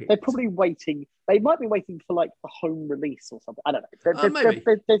 stupid. They're probably waiting. They might be waiting for like the home release or something. I don't know. Maybe.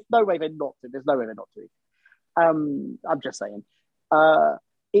 There's no way they're not doing. There's no way they're not doing. I'm just saying.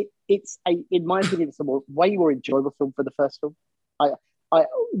 It's in my opinion, it's a way more enjoyable film for the first film.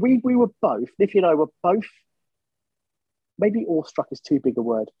 We were both, Nicky and I were both, maybe awestruck is too big a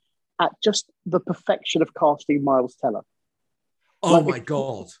word, at just the perfection of casting Miles Teller. Oh Like, my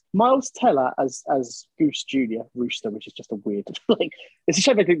god! Miles Teller as Goose Jr. Rooster, which is just a weird like. It's a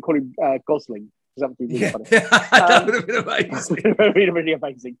shame they didn't call him Gosling because that would be really Yeah, funny. that would have been amazing. That would have been really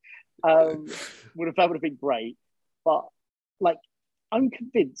amazing. That would have been great, but like I'm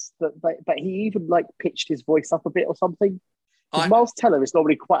convinced that he even like pitched his voice up a bit or something. 'Cause Miles Teller is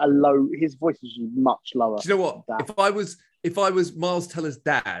normally quite a low. His voice is much lower. Do you know what? than that. If I was Miles Teller's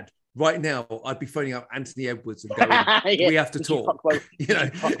dad right now, I'd be phoning up Anthony Edwards and going, Yeah. "We have to Did you talk." fuck my- You know,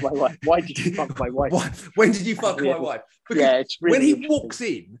 did you fuck my wife? Why did you fuck my wife? When did you fuck Anthony my Edwards. wife? Because Yeah, it's really when he interesting. walks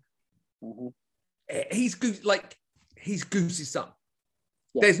in, Mhm. he's Goose's son.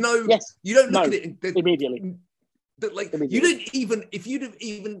 Yeah. There's no, Yes. you don't look No. at it Immediately. that like Immediately. you don't even if you'd have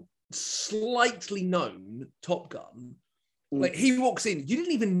even slightly known Top Gun, like he walks in, you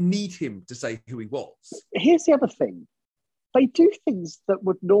didn't even need him to say who he was. Here's the other thing. They do things that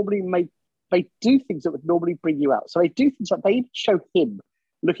would normally bring you out. So they do things like they even show him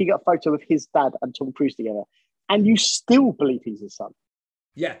looking at a photo of his dad and Tom Cruise together, and you still believe he's his son.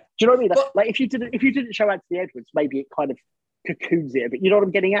 Yeah. Do you know what I mean? But- Like if you didn't show Anthony Edwards, maybe it kind of cocoons it a bit. You know what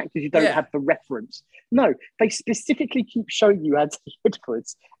I'm getting at? Because you don't Yeah. have the reference. No, they specifically keep showing you Anthony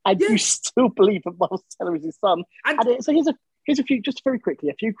Edwards, and Yeah. you still believe that Miles Teller is his son. So here's a few, just very quickly,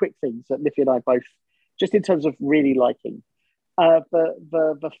 a few quick things that Nicky and I both, just in terms of really liking.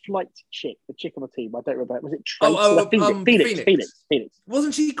 The flight chick, the chick on the team, I don't remember. Was it Phoenix?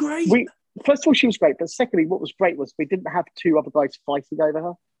 Wasn't she great? First of all, she was great, but secondly, what was great was we didn't have two other guys fighting over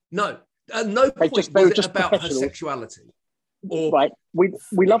her. No, at no point they were was it just about her professionals. sexuality. Or, Right. We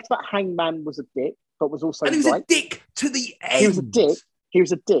loved that Hangman was a dick, but was also and he was right. a dick to the end. He was a dick. He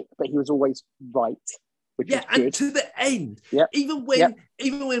was a dick, but he was always right. Which Yeah, was and good. to the end. Yep. Even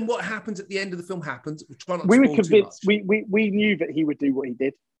when what happens at the end of the film happens, we try not to We were spoil too convinced. much. We knew that he would do what he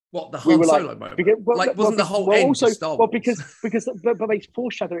did. What the we Han were like- Solo moment? Because, Wasn't the whole end also to Star Wars? but they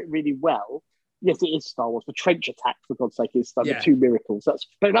foreshadow it really well. Yes, it is Star Wars. The trench attack, for God's sake, is Yeah. the two miracles.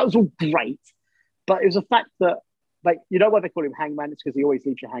 But that was all great. But it was a fact that, like, you know why they call him Hangman? It's because he always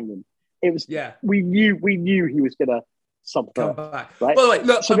leaves you hanging. It was. Yeah, We knew he was gonna come subvert. back. Right? By the way,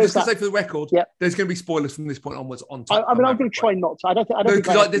 look, So I'm just there's going to say for the record, Yep. there's going to be spoilers from this point onwards on I Top mean, Gun I'm going Maverick, to try not to. I don't think. No, think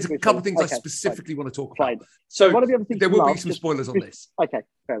because I have there's to a couple of do things it. I Okay, specifically want to talk fine. about. So one of the other things there we will be loved, some just- spoilers on this. Okay,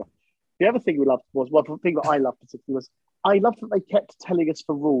 fair enough. The other thing we loved was one thing that I loved particularly was I loved that they kept telling us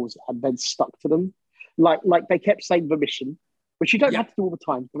the rules and then stuck to them. Like they kept saying the mission, which you don't Yeah. have to do all the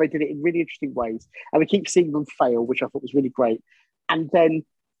time, but they did it in really interesting ways. And we keep seeing them fail, which I thought was really great. And then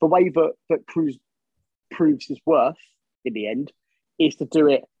the way that Cruise proves his worth in the end is to do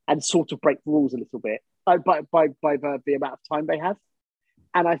it and sort of break the rules a little bit by the amount of time they have.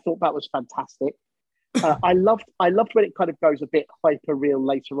 And I thought that was fantastic. I loved when it kind of goes a bit hyper real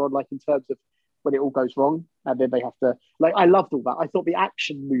later on, like in terms of when it all goes wrong and then they have to like. I loved all that. I thought the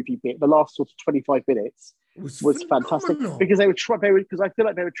action movie bit, the last sort of 25 minutes, was fantastic phenomenal. because because I feel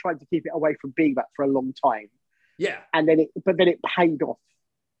like they were trying to keep it away from being that for a long time, Yeah, and then it paid off.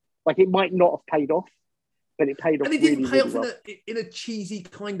 Like it might not have paid off, but it paid off. and it didn't really, pay really off well. in a cheesy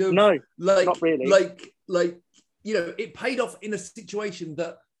kind of No, like not really. like you know, it paid off in a situation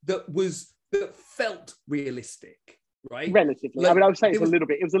that felt realistic, right? relatively. Like, I mean, I would say it it was-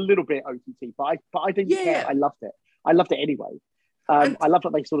 was a little bit OTT, but I didn't Yeah. care. I loved it. I loved it anyway. And- I love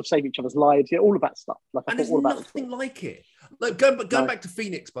that they sort of save each other's lives. Yeah, all of that stuff. Like I And thought there's all about nothing like it. Like going No. back to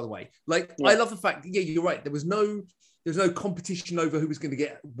Phoenix, by the way. Like Yeah. I love the fact. Yeah, you're right. There was no competition over who was going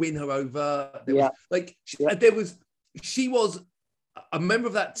to win her over. There Yeah. was like Yeah. she was a member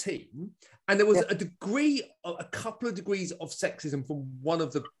of that team, and there was a couple of degrees of sexism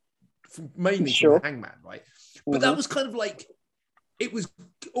mainly from Hangman, right? But that was kind of like, it was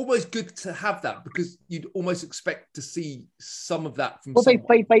almost good to have that, because you'd almost expect to see some of that from someone.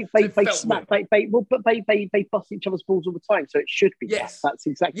 They bust each other's balls all the time, so it should be. Yes, that's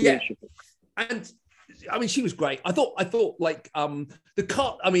exactly what it should be. And I mean, she was great. I thought like the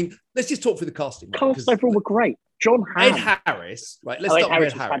cast. I mean, let's just talk through the casting. Cast overall were great. John Hamm. Ed Harris, right? Let's start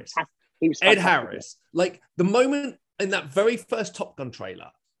with Ed Harris. He was Ed Harris. Like the moment in that very first Top Gun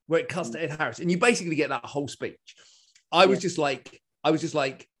trailer where it cuts to Ed Harris, and you basically get that whole speech. I was just like,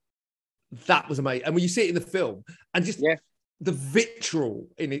 that was amazing. And when you see it in the film, and just the vitriol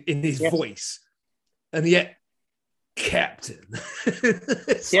in his voice, and yet Captain,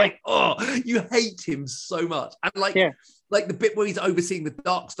 it's like, oh, you hate him so much. And like the bit where he's overseeing the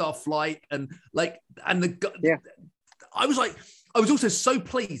Dark Star flight, and I was also so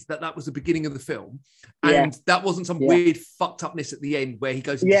pleased that was the beginning of the film, and that wasn't some weird fucked upness at the end where he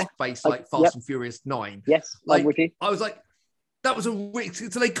goes into space like Fast and Furious 9. Yes, like I'm with you. I was like, that was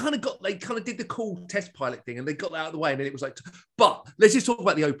so they kind of did the cool test pilot thing, and they got that out of the way, and then it was like, but let's just talk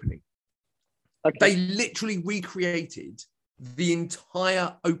about the opening. Okay. They literally recreated the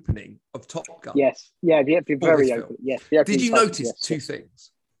entire opening of Top Gun. Yes, very open. Yes. Did you notice two things?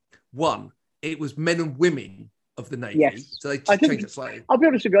 One, it was men and women of the Navy. Yes. So they changed it slightly. I'll be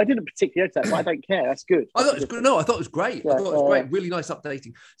honest with you, I didn't particularly notice that, but I don't care. That's good. I thought it was good. No, I thought it was great. I thought it was great. Really nice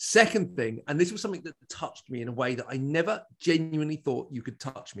updating. Second thing, and this was something that touched me in a way that I never genuinely thought you could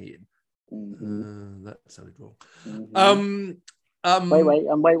touch me in. Mm-hmm. That sounded wrong. Mm-hmm. Wait.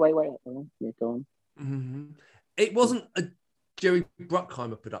 Yeah, go on. Mm-hmm. It wasn't a Jerry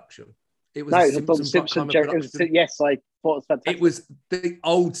Bruckheimer production. It was a Simpson production. Yes, I thought it was fantastic. It was the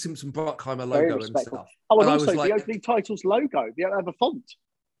old Simpson Bruckheimer logo and stuff. Oh, and also the opening title's logo, the other font.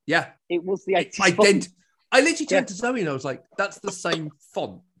 Yeah. It was the 80s font. I literally turned to Zoe and I was like, that's the same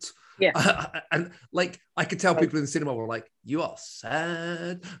font. Yeah. And like, I could tell people in the cinema were like, you are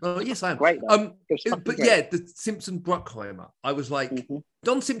sad. Oh, yes, I am. Great. But the Simpson Bruckheimer, I was like,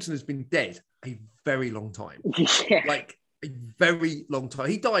 Don Simpson has been dead a very long time. Yeah. Like, a very long time.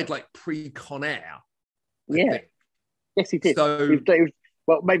 He died like pre-Con Air. Yes, he did. So,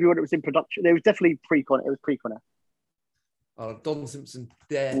 well, maybe when it was in production. It was definitely pre-Con. It was pre-Con Air. Don Simpson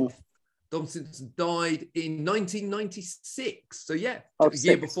dead. Don Simpson died in 1996. So a year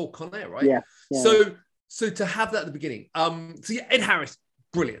before Con Air, right? Yeah. So to have that at the beginning. Ed Harris,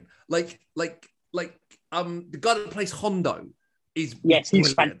 brilliant. Like the guy that plays Hondo is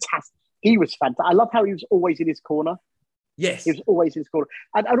he's fantastic. He was fantastic. I love how he was always in his corner. Yes. He was always in his corner.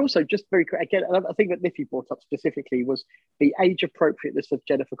 And also, just very quick, again, I think that Niffy brought up specifically was the age appropriateness of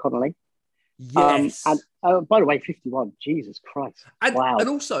Jennifer Connelly. Yes. And by the way, 51, Jesus Christ. Wow. And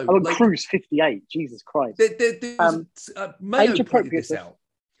also, Cruise 58, Jesus Christ. Mayo pointed this out.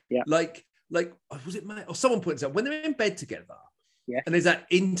 Yeah. Like, was it Mayo? Or someone points out when they're in bed together, and there's that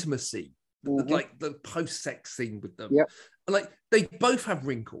intimacy, like the post-sex scene with them. Yeah. Like, they both have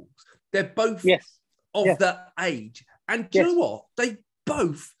wrinkles. They're both of that age. And do you know what? They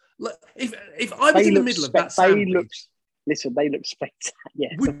both look. If I was in the middle of that sandwich, they look spectacular.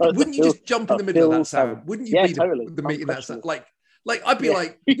 Yeah. Wouldn't you just jump in the middle of that sandwich? Wouldn't you be the meat in that sandwich? Like I'd be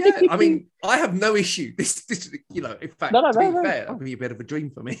like, I mean, I have no issue. This, in fact, to be fair, that'd be a bit of a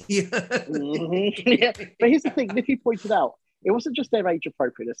dream for me. But here's the thing: Niffy pointed out, it wasn't just their age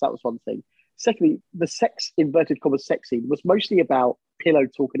appropriateness. That was one thing. Secondly, the inverted commas sex scene was mostly about pillow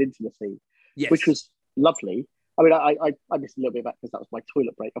talk and intimacy, which was lovely. I mean, I missed a little bit of that because that was my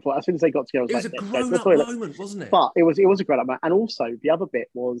toilet break. I thought as soon as they got together, it was a grown-up moment, wasn't it? But it was a grown-up moment. And also, the other bit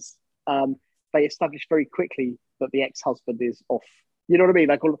was they established very quickly that the ex-husband is off. You know what I mean?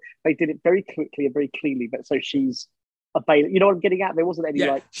 Like, they did it very quickly and very cleanly. But so she's available. You know what I'm getting at? There wasn't any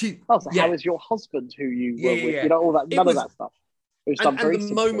how is your husband who you were with? You know, all that, none of that stuff. It was done very and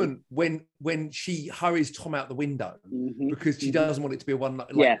the moment when she hurries Tom out the window because she doesn't want it to be a one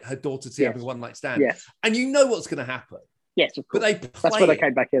night, her daughter to having a one night stand, and you know what's going to happen. Yes, of course. But they that's when I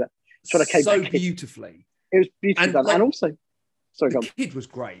came back in. That's when I came so back beautifully. It was beautifully done, and also, sorry, the kid was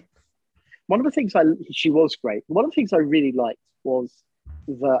great. One of the things she was great. One of the things I really liked was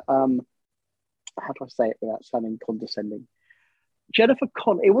that how do I say it without sounding condescending? Jennifer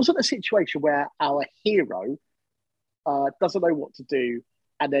Connelly. It wasn't a situation where our hero doesn't know what to do,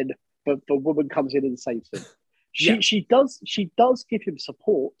 and then the woman comes in and saves him. She does give him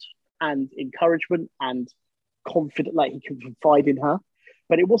support and encouragement and confident, like he can confide in her.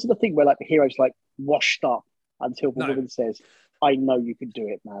 But it wasn't a thing where like the hero's like washed up until the woman says, "I know you can do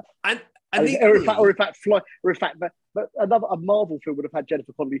it, man." And or in fact, but another a Marvel film would have had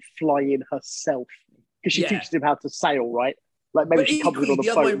Jennifer Connelly fly in herself because she teaches him how to sail, right? Like maybe she comes in on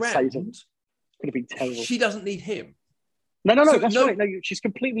a boat and sails him. It's going to be terrible. She doesn't need him. No, that's right. No, she's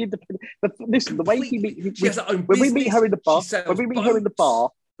completely independent. But listen, the way she has her own when business, we meet her in the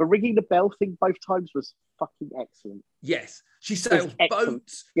bar, the ringing the bell thing both times was fucking excellent. Yes, she sails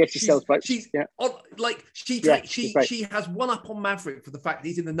boats. Yes, she sails boats. She's on, like she has one up on Maverick for the fact that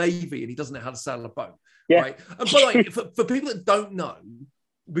he's in the Navy and he doesn't know how to sail a boat. Yeah. Right. And by the way, for people that don't know,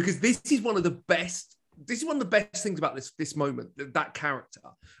 because this is one of the best things about this moment, that character,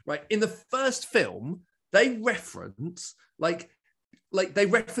 right? In the first film, they reference they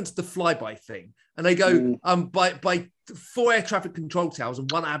reference the flyby thing, and they go by 4 air traffic control towers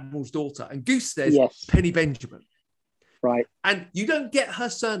and 1 admiral's daughter, and Goose says Penny Benjamin, right? And you don't get her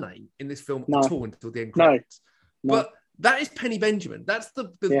surname in this film at all until the end credits. No. But that is Penny Benjamin. That's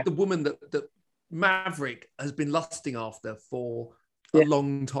the woman that Maverick has been lusting after for a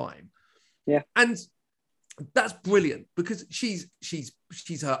long time. Yeah, and that's brilliant because she's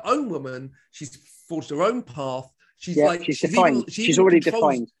her own woman. She's forged her own path. She's defined. She's already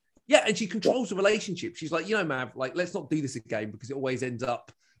defined. Yeah, and she controls the relationship. She's like, Mav, let's not do this again because we always end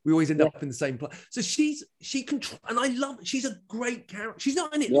up in the same place. So she controls, and I love it. She's a great character. She's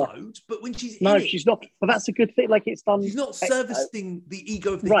not in it loads, but when she's in it, she's not. But that's a good thing. Like it's done. She's not servicing the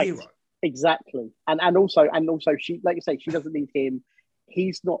ego of the hero. Exactly, and also she, like you say, she doesn't need him.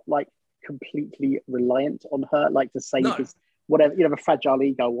 He's not completely reliant on her, to save his whatever, a fragile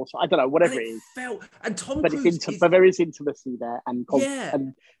ego or so. I don't know, whatever it is. And Tom Cruise but there is intimacy there and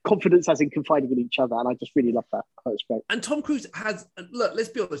confidence as in confiding in each other. And I just really love that. Oh, it's great. And Tom Cruise let's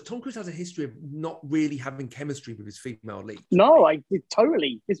be honest, Tom Cruise has a history of not really having chemistry with his female lead. No, I did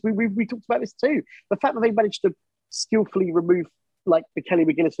totally. We talked about this too. The fact that they managed to skillfully remove the Kelly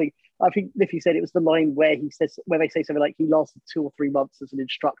McGillis thing. I think Niffy said it was the line where they say something like he lasted 2 or 3 months as an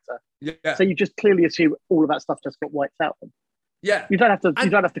instructor. Yeah. So you just clearly assume all of that stuff just got wiped out. Yeah. You don't have to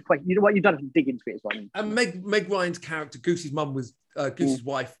question. You know what? You don't have to dig into it as well. And Meg Ryan's character, Goose's mum Goose's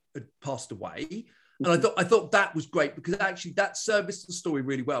wife had passed away. And I thought that was great because actually that serviced the story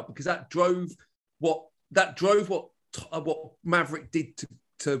really well because that drove what Maverick did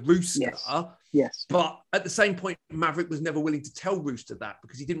to Rooster. Yes. But at the same point, Maverick was never willing to tell Rooster that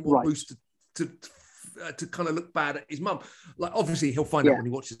because he didn't want Rooster to kind of look bad at his mum. Obviously, he'll find out when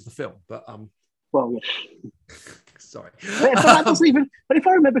he watches the film. But sorry. But that doesn't even. But if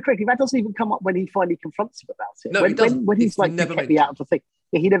I remember correctly, that doesn't even come up when he finally confronts him about it. No, when he's you kept me out of the thing.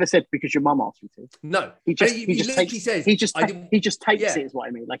 Yeah, he never said because your mum asked me to. No, he just takes it. Is what I mean. He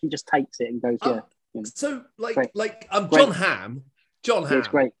just takes it and goes, So John Hamm. It's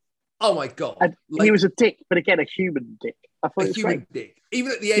great. Oh my God. And he was a dick, but again, a human dick. I thought it was human dick.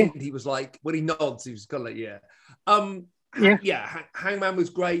 Even at the end, he was when he nods, he was kind of Hangman was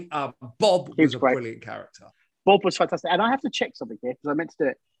great. Bob was a brilliant character. Bob was fantastic. And I have to check something here because I meant to do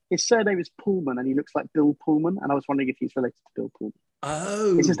it. His surname is Pullman and he looks like Bill Pullman. And I was wondering if he's related to Bill Pullman.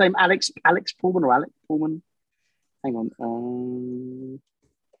 Oh. Is his name Alex Pullman or Alec Pullman? Hang on. I'm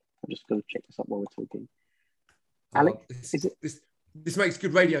just going to check this up while we're talking. Alex, is it? This makes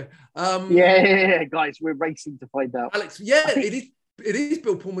good radio. Guys, we're racing to find out. Alex, it is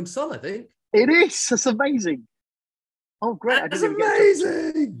Bill Pullman's son, I think. It is. That's amazing. Oh, great! That's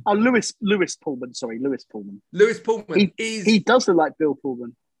amazing. Oh, Lewis Pullman. Sorry, Lewis Pullman. Lewis Pullman He does look like Bill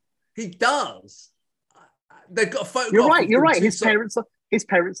Pullman. He does. They've got a photograph. You're right. His parents are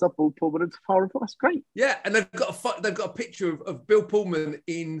Bill Pullman and Tafara. That's great. Yeah, and they've got a picture of Bill Pullman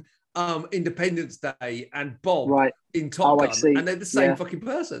in Independence Day and Bob in Top Gun, and they're the same fucking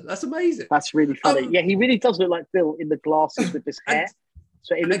person. That's amazing. That's really funny. He really does look like Bill in the glasses with his hair.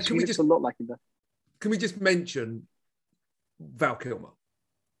 So it looks a lot like him. Can we just mention Val Kilmer?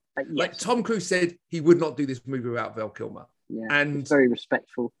 Yes. Tom Cruise said he would not do this movie without Val Kilmer. Yeah, and it's very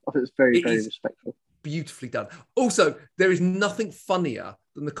respectful. I think it's very, very respectful. Beautifully done. Also, there is nothing funnier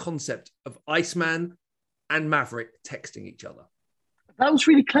than the concept of Iceman and Maverick texting each other. That was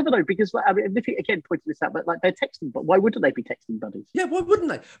really clever though, because Niffy again pointed this out, but they're texting, but why wouldn't they be texting buddies? Yeah, why wouldn't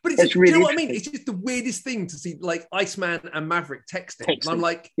they? But it's really, do you know what I mean? It's just the weirdest thing to see, Iceman and Maverick texting. And I'm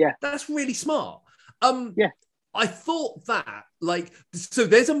like, that's really smart. I thought that, so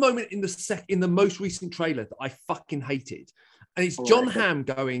there's a moment in the most recent trailer that I fucking hated, and it's John Hamm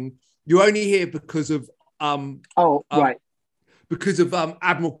going, "You're only here because of because of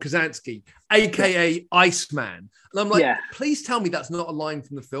Admiral Kazansky, aka Iceman." And I'm like, please tell me that's not a line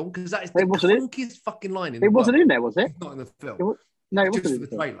from the film, because that is the clunkiest fucking line in the world. It wasn't in there, was it? It's not in the film. It wasn't in the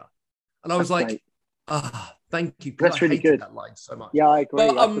trailer. And I was like, thank you. That's really good. That line so much. Yeah, I agree.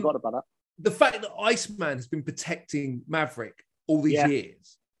 I forgot about that. the fact that Iceman has been protecting Maverick all these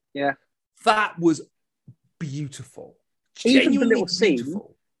years, that was beautiful. Even Genuinely the little scene,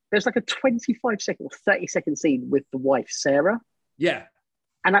 beautiful. there's like a 25-second or 30-second scene with the wife, Sarah. Yeah.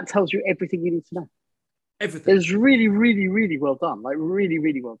 And that tells you everything you need to know. Everything. It was really, really, really well done. Like, really,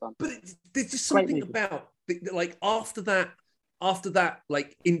 really well done. But there's just something about, like, after that,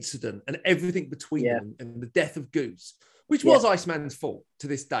 like, incident and everything between them and the death of Goose, which was Iceman's fault to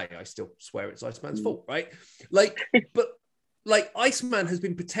this day. I still swear it's Iceman's fault, right? Like, but, like, Iceman has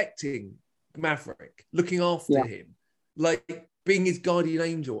been protecting Maverick, looking after him, like, being his guardian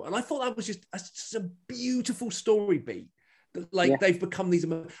angel. And I thought that was just a beautiful story beat. Like they've become these,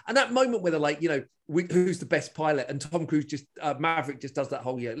 and that moment where they're like, you know, who's the best pilot, and Tom Cruise just Maverick just does that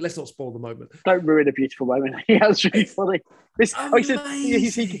whole let's not spoil the moment. Don't ruin a beautiful moment. Yeah, it's really funny. He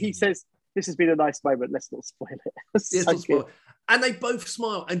says this has been a nice moment. Let's not spoil it. And they both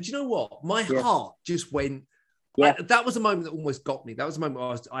smile. And do you know what? My heart just went. That was a moment that almost got me. That was a moment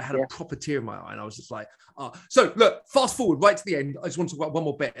where I had a proper tear in my eye, and I was just like, oh. So look, fast forward right to the end. I just want to talk about one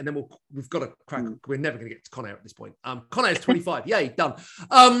more bit, and then we've got to crack. We're never going to get to Con Air at this point. Con Air is 25. Yay, done.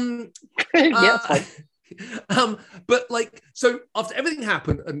 But like, so after everything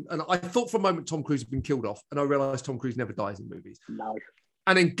happened, and I thought for a moment Tom Cruise had been killed off, and I realized Tom Cruise never dies in movies. No.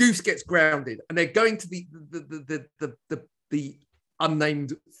 And then Goose gets grounded, and they're going to the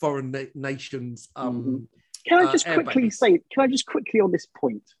unnamed foreign nations. Can I just quickly on this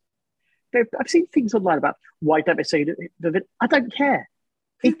point? I've seen things online about why don't they say that? I don't care.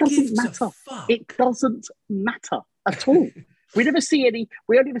 It doesn't matter. It doesn't matter at all. We never see any.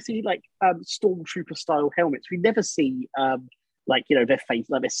 We only ever see like stormtrooper style helmets. We never see like, you know, their face,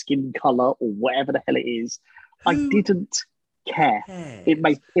 like their skin color or whatever the hell it is. I didn't care. It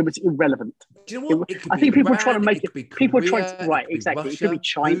was irrelevant. Do you know what? I think people are trying to make it. People are trying to exactly. Russia, it could be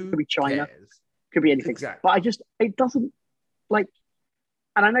China. It could be China. Could be anything. Exactly. But it doesn't, like,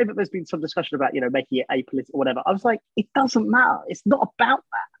 and I know that there's been some discussion about, you know, making it apolitical or whatever. I was like, it doesn't matter. It's not about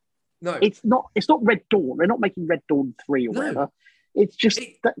that. No. It's not Red Dawn. They're not making Red Dawn 3 or whatever. It's just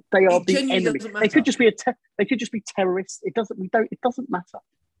that they are the enemy. They could just be terrorists. It doesn't matter.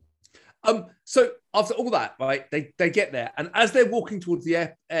 So after all that, right, they get there, and as they're walking towards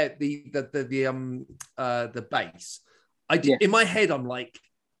the base, in my head I'm like,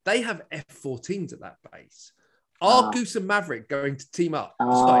 they have F-14s at that base. Are Goose and Maverick going to team up?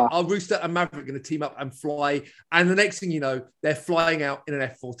 Are Rooster and Maverick going to team up and fly? And the next thing you know, they're flying out in an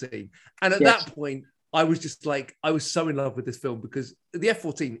F-14. And at that point, I was just like, I was so in love with this film because the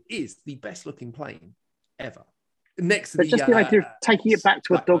F-14 is the best looking plane ever. Next to the idea of taking it back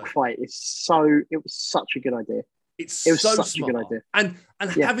to a dogfight it was such a good idea. It was so such smart. A good idea. And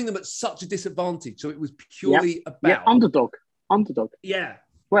having them at such a disadvantage. So it was purely about underdog. Yeah.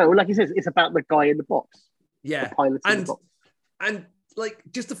 Well, like he says, it's about the guy in the box. Yeah. The pilot in the box. And like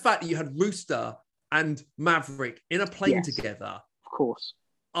just the fact that you had Rooster and Maverick in a plane together. Of course.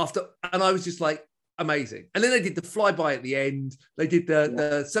 And I was just like, amazing. And then they did the flyby at the end. They did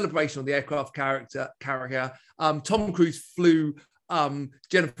the celebration on the aircraft carrier. Tom Cruise flew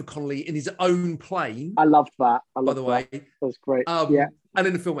Jennifer Connelly in his own plane. I loved that. By the way, that was great. And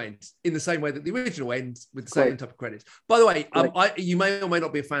then the film ends in the same way that the original ends, with the same type of credits. By the way, you may or may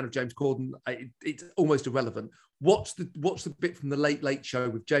not be a fan of James Corden. It's almost irrelevant. Watch the bit from the Late Late Show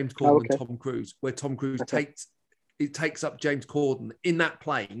with James Corden and Tom Cruise, where Tom Cruise takes up James Corden in that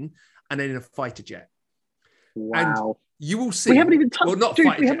plane and then in a fighter jet. Wow. And you will see. We haven't even touched. Well, not dude,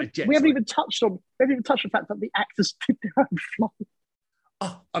 fighter jet. We haven't even touched on. We haven't even touched on the fact that the actors did their own flight.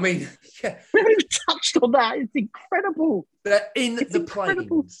 Oh, I mean, yeah. We haven't even touched on that. It's incredible. They're in the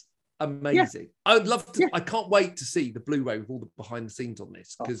planes. Amazing. I would love to. I can't wait to see the Blu-ray with all the behind the scenes on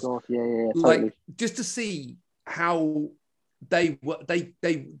this, because totally. like just to see how they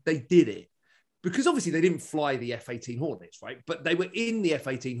did it, because obviously they didn't fly the F-18 Hornets, right? But they were in the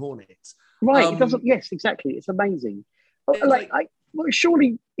F-18 Hornets. Right. It doesn't. Yes, exactly. It's amazing.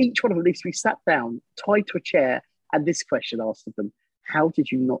 Surely each one of them needs to be sat down, tied to a chair, and this question asked of them: how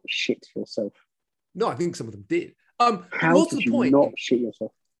did you not shit yourself? No, I think some of them did. How did you not shit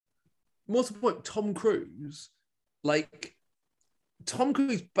yourself? More to the point, Tom Cruise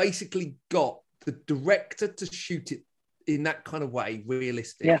basically got the director to shoot it in that kind of way,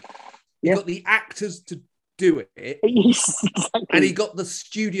 realistic. Yeah. He got the actors to do it. Yes, exactly. And he got the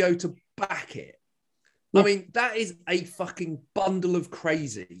studio to back it. Yeah. I mean, that is a fucking bundle of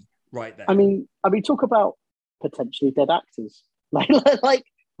crazy right there. I mean, talk about potentially dead actors.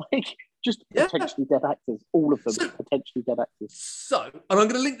 Just potentially dead actors. All of them potentially dead actors. So, and I'm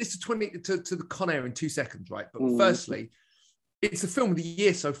going to link this to the Con Air in 2 seconds, right? But firstly, it's the film of the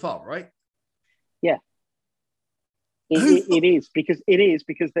year so far, right? Yeah. It is because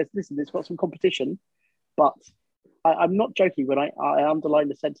it's got some competition, but I'm not joking when I underline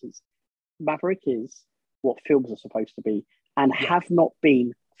the sentence. Maverick is what films are supposed to be and have not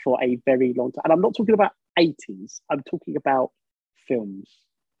been for a very long time. And I'm not talking about 80s. I'm talking about films.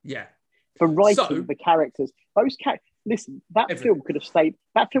 Yeah. For writing the characters, those characters. Listen, that film could have stayed.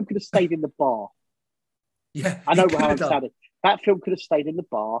 That film could have stayed in the bar. Yeah, I know how I'm sounding. That film could have stayed in the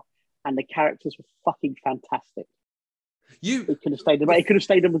bar, and the characters were fucking fantastic. It could have stayed. It could have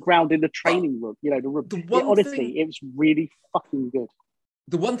stayed on the ground in the training room. You know, the room. Honestly, it was really fucking good.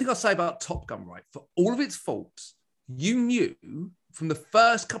 The one thing I'll say about Top Gun, right, for all of its faults, you knew from the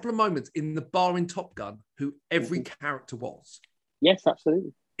first couple of moments in the bar in Top Gun who every character was. Yes,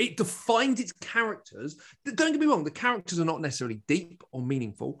 absolutely. It defined its characters. Don't get me wrong, the characters are not necessarily deep or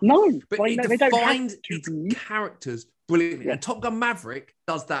meaningful. No, but it defined its characters brilliantly. Yeah. And Top Gun Maverick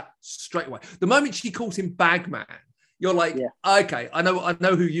does that straight away. The moment she calls him Bagman, you're like, okay, I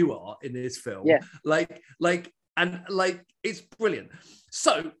know who you are in this film. Yeah. Like, it's brilliant.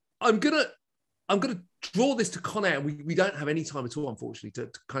 So I'm gonna draw this to Con Air. We don't have any time at all, unfortunately,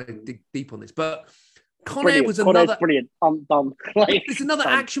 to kind of dig deep on this, but Con Air was another brilliant. I'm done. It's another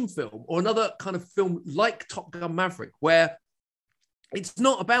action film or another kind of film like Top Gun Maverick, where it's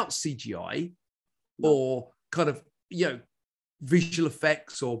not about CGI or kind of visual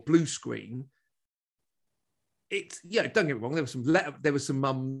effects or blue screen. It's don't get me wrong. There was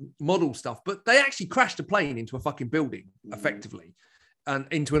some model stuff, but they actually crashed a plane into a fucking building effectively, and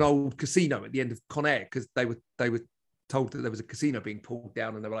into an old casino at the end of Con Air because they were told that there was a casino being pulled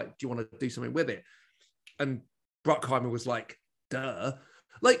down, and they were like, "Do you want to do something with it?" And Bruckheimer was like, duh.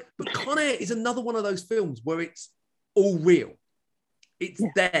 But Con Air is another one of those films where it's all real. It's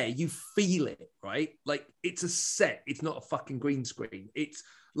there. You feel it, right? Like, it's a set. It's not a fucking green screen. It's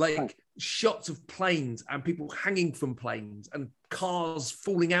like shots of planes and people hanging from planes and cars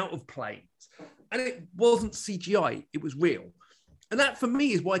falling out of planes. And it wasn't CGI. It was real. And that, for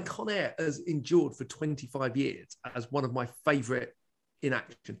me, is why Con Air has endured for 25 years as one of my favourite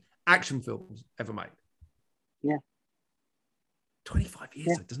action films ever made. Yeah. 25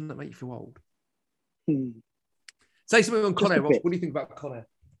 years, doesn't that make you feel old? Say something on Con Air, Ross. What do you think about Con Air?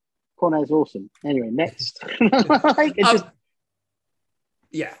 Con Air's awesome. Anyway, next.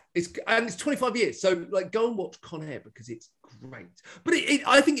 It's 25 years. So, go and watch Con Air because it's great. But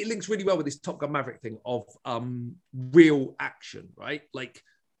I think it links really well with this Top Gun Maverick thing of real action, right? Like,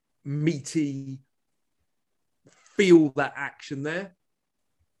 meaty, feel that action there.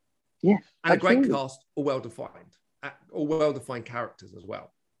 Yeah, and absolutely. A great cast, all well-defined characters as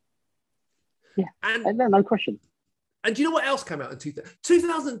well. Yeah, and no question. And do you know what else came out in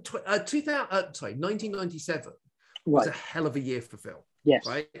 1997 was a hell of a year for film. Yes.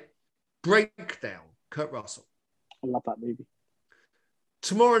 Right? Breakdown, Kurt Russell. I love that movie.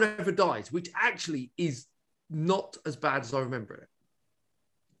 Tomorrow Never Dies, which actually is not as bad as I remember it.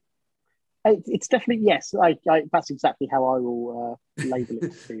 It's definitely, yes. That's exactly how I will label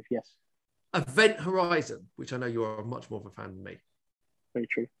it, Steve. Yes. Event Horizon, which I know you're much more of a fan than me. Very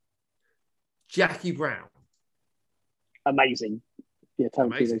true. Jackie Brown. Amazing. Yeah,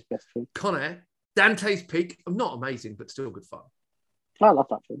 Tarantino's best film. Con Air. Dante's Peak. Not amazing, but still good fun. I love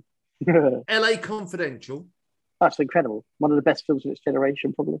that film. LA Confidential. That's incredible. One of the best films of its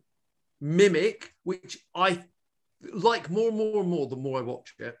generation, probably. Mimic, which I like more and more the more I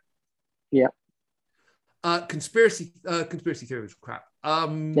watch it. Yeah. Conspiracy theory was crap.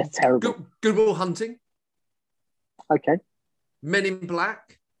 Yeah, terrible. Good Will Hunting. Okay. Men in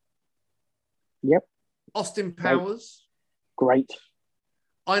Black. Yep. Austin Powers. Great.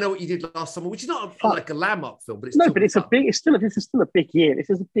 I Know What You Did Last Summer, which is not like a landmark film, but it's this is still a big year. This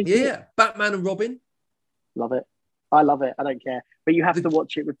is a big year. Yeah. Batman and Robin. Love it. I love it. I don't care. But you have to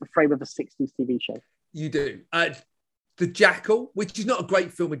watch it with the frame of a 60s TV show. You do. The Jackal, which is not a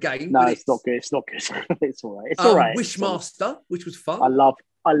great film again. No, it's not good. It's not good. It's all right. It's all right. Wishmaster, which was fun. I love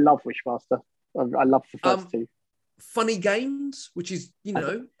Wishmaster. I love the first two. Funny Games, which is, I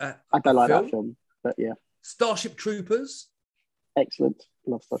don't like that film, but yeah. Starship Troopers. Excellent.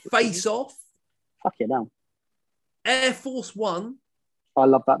 Love Starship Face Off. Fuck it now. Air Force One. I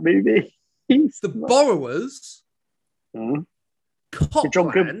love that movie. The Borrowers. Mm-hmm.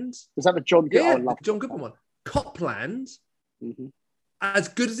 Copland. Was that the John Goodman? Yeah, the John Goodman one. Copland. Mm-hmm. As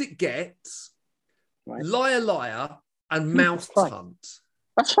Good as It Gets. Right. Liar Liar and Mouse Hunt.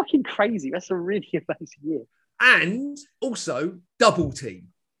 That's fucking crazy. That's a really amazing year. And also Double Team.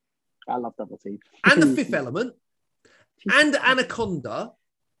 I love Double Team. And The Fifth Element. And Anaconda.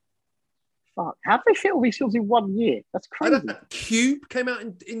 Fuck. How do they fit all these films in 1 year? That's I crazy. Cube came out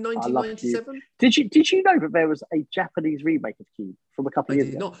in I love Cube. 1997. Did you know that there was a Japanese remake of Cube from a couple I of years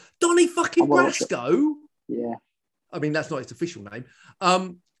did ago? not. Donnie I fucking wanna watch it. Brasco. Yeah. I mean, that's not its official name.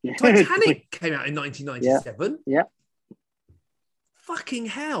 Yeah. Titanic came out in 1997. Yeah. Fucking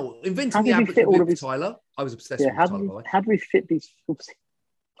hell. How Inventing the did he Average fit with all of Liv his- Tyler. I was obsessed Yeah. with Tyler, by the way. How do we fit these films?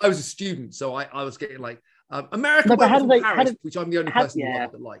 I was a student, so I was getting like American No, but how Werewolf do in they- how Paris, do- which I'm the only how- person in the yeah.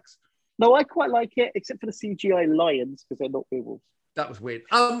 world that likes. No, I quite like it, except for the CGI lions because they're not werewolves. That was weird.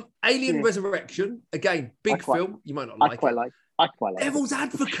 Alien Yeah. Resurrection, again, big film. You might not I like quite it. like. I quite like. Devil's it.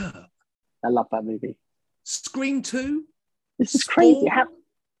 Advocate, I love that movie. Scream 2. This is crazy. Spawn.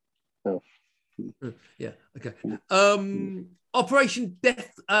 Oh. Yeah, okay. Operation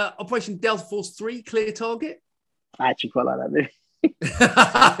Delta Force 3, Clear Target. I actually quite like that movie.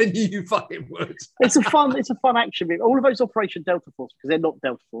 I knew you fucking would. It's a fun action movie. All of those Operation Delta Force, because they're not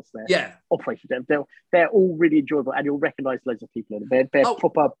Delta Force, they're Yeah. Operation Delta. They're all really enjoyable, and you'll recognise loads of people in it. They're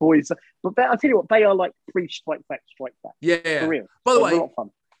proper boys. But I'll tell you what, they are like pre-Strike Back. Yeah. For real. By the They're way, a lot of fun.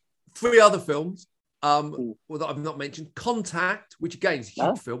 3 other films Cool. well, that I've not mentioned. Contact, which again is a huge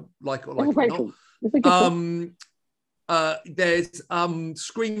Oh. film, like or It's like a it or great not. film. It's a good film. There's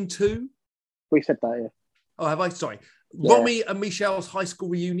Scream 2. We said that, yeah. Oh, have I? Sorry. Yeah. Romy and Michelle's high school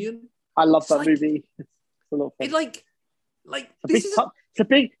reunion. I love that like- movie. It's a lot of fun. It like It's a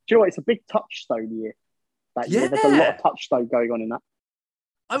big. Do you know what? It's a big touchstone year. That year. There's a lot Yeah. of touchstone going on in that.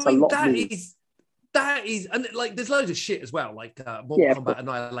 I It's a mean, lot of that is, and like, there's loads of shit as well, like Mortal Yeah, Kombat but-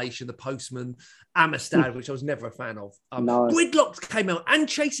 Annihilation, The Postman, Amistad, which I was never a fan of. No. Gridlock came out, and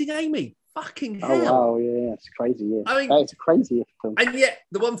Chasing Amy. Fucking hell. Oh wow, yeah, it's crazy. Yeah, I mean- that is a crazy year for film. And yet,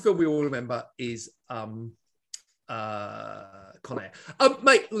 the one film we all remember is Con Air.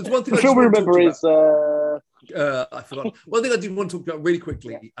 Mate, there's one thing The I film just we want to remember talk to you is about. I forgot. One thing I do want to talk about really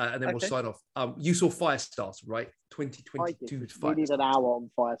quickly, and then we'll Okay. sign off. You saw Firestarter, right? I 2022 did. We need an hour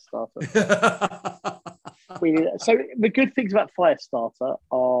on Firestarter. Firestarter. So the good things about Firestarter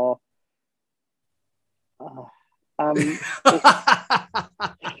are, I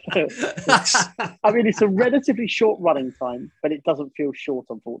mean, it's a relatively short running time, but it doesn't feel short,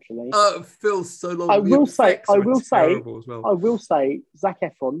 unfortunately. It feels so long. I will say, as well. I will say, Zac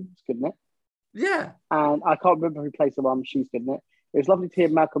Efron is good in it, Yeah. and I can't remember who plays the mum. She's good in it. It was lovely to hear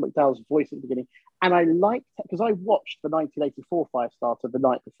Malcolm McDowell's voice at the beginning, and I liked because I watched the 1984 Firestarter the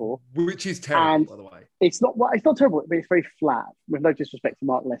night before. Which is terrible, And- by the way. It's not terrible, but it's very flat. With no disrespect to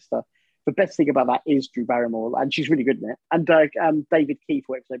Mark Lester, the best thing about that is Drew Barrymore, and she's really good in it. And David Keith,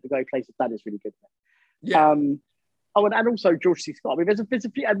 the guy who plays his dad, is really good in it. Yeah. And also George C. Scott. I mean, there's a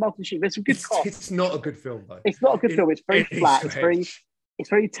few, and Martin Sheen. There's some good cast. It's not a good film, though. It's not a good film. It's very in flat. It's stretch.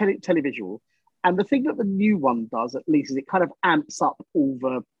 very televisual. And the thing that the new one does, at least, is it kind of amps up all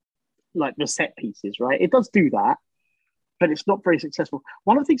the set pieces, right? It does do that, but it's not very successful.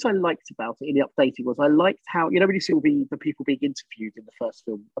 One of the things I liked about it in the updating was I liked how, when you see all the people being interviewed in the first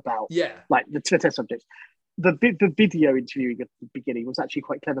film about Yeah. like the test subjects, the video interviewing at the beginning was actually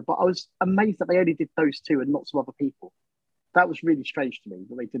quite clever, but I was amazed that they only did those two and not some other people. That was really strange to me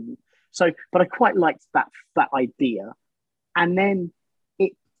that they didn't. So, but I quite liked that idea. And then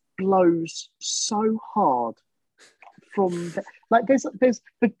it blows so hard from there's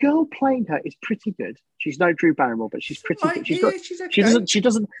the girl playing her is pretty good. She's no Drew Barrymore, but she's pretty good. She's okay. She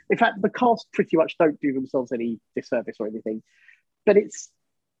doesn't. In fact, the cast pretty much don't do themselves any disservice or anything. But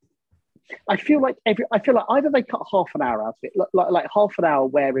I feel like either they cut half an hour out of it, like half an hour,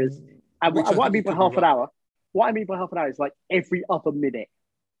 whereas what I mean by half an hour is like every other minute,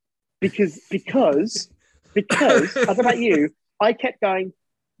 because I don't know about you, I kept going,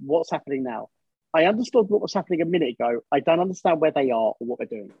 what's happening now? I understood what was happening a minute ago. I don't understand where they are or what they're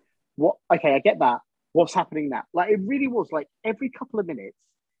doing. Okay, I get that. What's happening now? Like, it really was like every couple of minutes,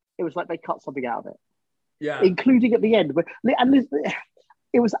 it was like they cut something out of it. Yeah. Including at the end. And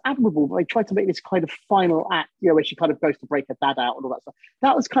it was admirable, but they tried to make this kind of final act, where she kind of goes to break her dad out and all that stuff.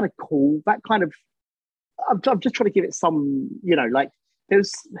 That was kind of cool. That kind of, I'm just trying to give it some, like there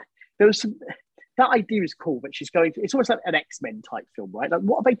was some, that idea is cool, but she's going to, it's almost like an X-Men type film, right? Like,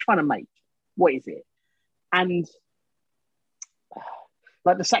 what are they trying to make? What is it? And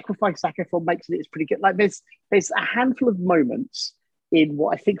like the sacrifice Zac Efron makes it is pretty good. Like there's a handful of moments in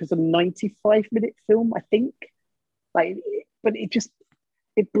what I think was a 95-minute film, I think. But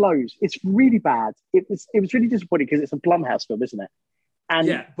it blows. It's really bad. It was really disappointing because it's a Blumhouse film, isn't it? And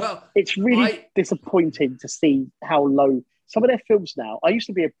yeah, well, it's really disappointing to see how low some of their films now. I used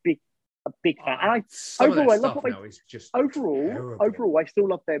to be a big fan. And overall, I love what overall, I still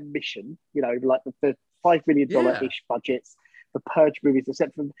love their mission. Like the $5 million ish budgets. the Purge movies,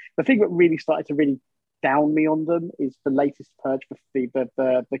 except for the thing that really started to really down me on them is the latest Purge, the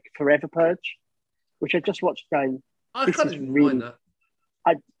Forever Purge, which I just watched going, I this kind is of didn't really, mind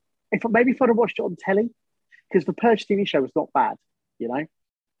that. maybe if I'd have watched it on telly, because the Purge TV show was not bad, you know,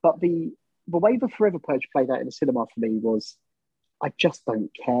 but the way the Forever Purge played out in the cinema for me was, I just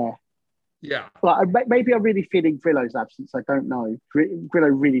don't care. Yeah. Like maybe I'm really feeling Grillo's absence. I don't know. Grillo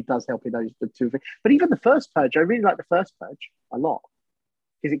really does help in the two things. But even the first Purge, I really like the first Purge a lot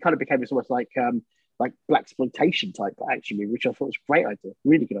because it kind of became this almost like blaxploitation type action movie, which I thought was a great idea,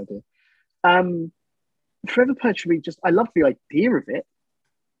 really good idea. Forever Purge for me, just I love the idea of it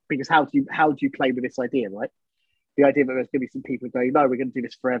because how do you play with this idea, right? The idea that there's going to be some people going, no, we're going to do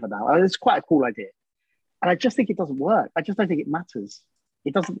this forever now. And it's quite a cool idea, and I just think it doesn't work. I just don't think it matters.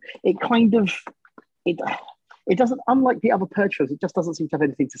 It doesn't. It kind of it doesn't. Unlike the other Purge films, it just doesn't seem to have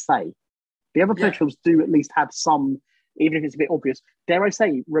anything to say. The other Purge films do at least have some, even if it's a bit obvious. Dare I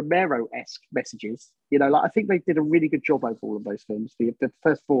say, Romero-esque messages. You know, like I think they did a really good job over all of those films. The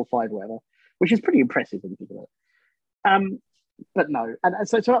first 4 or 5, whatever, which is pretty impressive when you think about it. But no, and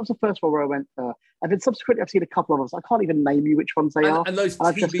so that was the first one where I went. And then subsequently, I've seen a couple of others. I can't even name you which ones they are. And those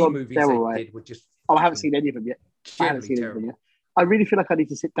I've just TV gone, movies they're they all right. did were just. Oh, I haven't seen any of them yet. I haven't seen any of them yet. I really feel like I need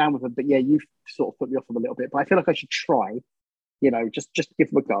to sit down with them. But yeah, you've sort of put me off them a little bit. But I feel like I should try. You know, just give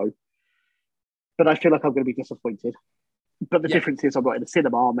them a go. But I feel like I'm going to be disappointed. But the difference is I'm not in the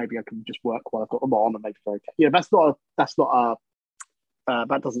cinema. Maybe I can just work while I've got them on, and maybe they're okay. You know,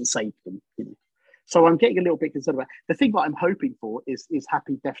 that doesn't save them. You know. So I'm getting a little bit concerned about the thing that I'm hoping for is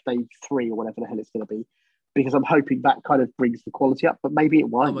Happy Death Day 3 or whatever the hell it's going to be, because I'm hoping that kind of brings the quality up. But maybe it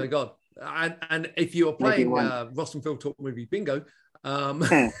won't. Oh my god! And if you're playing Ross and Phil Talk Movie Bingo. But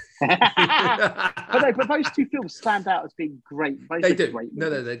those two films stand out as being great. They do. Great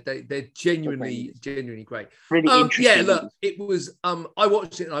they're genuinely great. Really interesting. Yeah, look, it was. I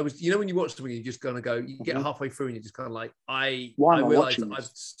watched it, and I was. You know, when you watch something, you're just gonna go. You get halfway through, and you're just kind of like, I realized I've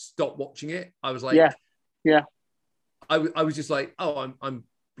stopped watching it. I was like, yeah. I was just like, oh, I'm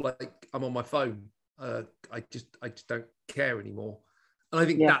on my phone. I just don't care anymore. And I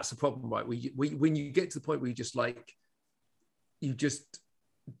think that's the problem, right? When you get to the point where you just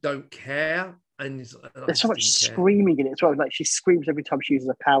don't care, and there's so much screaming in it as well. Like she screams every time she uses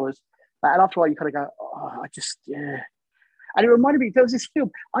her powers, and after a while you kind of go, oh, And it reminded me, there was this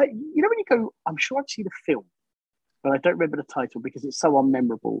film. When you go, I'm sure I've seen a film, but I don't remember the title because it's so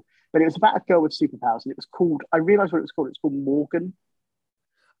unmemorable. But it was about a girl with superpowers, and it was called. I realised what it was called. It's called Morgan.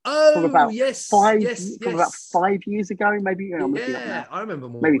 Oh, from about yes, from about 5 years ago, maybe. I remember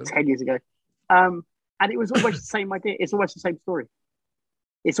Morgan. Maybe 10 years ago. And it was almost the same idea. It's almost the same story.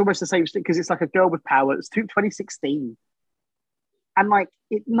 It's almost the same because it's like a girl with power. It's 2016, and like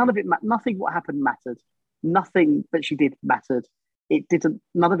none of it, nothing what happened mattered. Nothing that she did mattered. It didn't.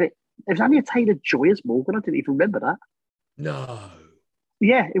 None of it. It was only a Taylor Joy as Morgan. I didn't even remember that. No.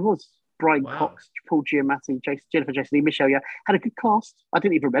 Yeah, it was Brian Cox, Paul Giamatti, Jennifer Jason Leigh, Michelle. Yeah, had a good cast. I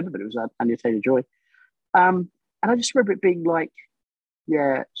didn't even remember that it was Anya Taylor Joy. And I just remember it being like,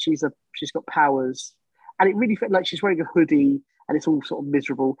 yeah, she's got powers, and it really felt like she's wearing a hoodie, and it's all sort of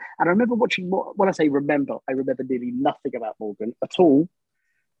miserable. And I remember watching. When I say remember, I remember nearly nothing about Morgan at all.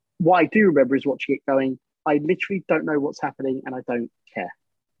 What I do remember is watching it going, I literally don't know what's happening, and I don't care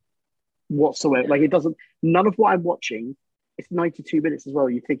whatsoever. Like it doesn't. None of what I'm watching. It's 92 minutes as well.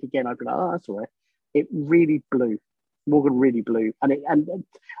 You think again, I'd be like, oh, that's all right. It really blew. Morgan really blew, and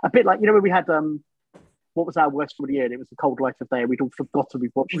a bit like when we had what was our worst film of the year? And it was The Cold Light of Day, and we'd all forgotten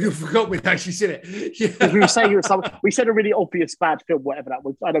we'd watched it. We forgot we'd actually seen it. Yeah. Because we were saying it was we said a really obvious bad film, whatever that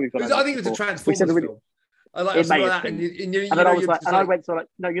was. I know we've got. I think it was a Transformers film. I like that. And then I was like, and I went to like,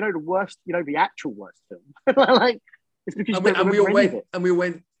 no, the worst, the actual worst film. Like it's because we all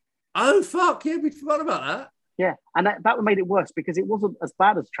went, oh fuck yeah, we forgot about that. Yeah, and that made it worse because it wasn't as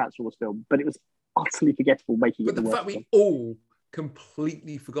bad as Transformers film, but it was utterly forgettable, making it. But the fact we all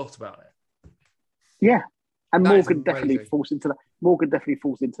completely forgot about it. Yeah, and Morgan definitely falls into that. Morgan definitely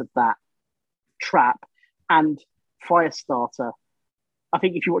falls into that trap. And Firestarter, I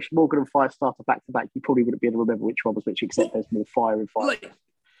think if you watched Morgan and Firestarter back to back, you probably wouldn't be able to remember which one was which, except there's more fire in Firestarter. Like,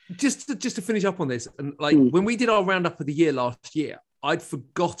 just to finish up on this, and when we did our roundup of the year last year, I'd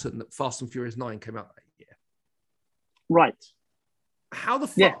forgotten that Fast and Furious 9 came out that year. Right. How the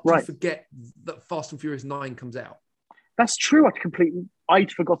fuck do you forget that Fast and Furious 9 comes out? That's true.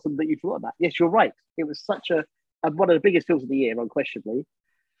 I'd forgotten that you'd forgotten that. Yes, you're right. It was such one of the biggest films of the year, unquestionably,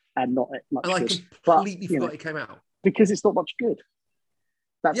 and not much and good. I completely forgot it came out. Because it's not much good.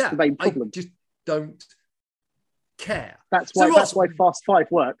 That's the main problem. I just don't care. That's why Fast 5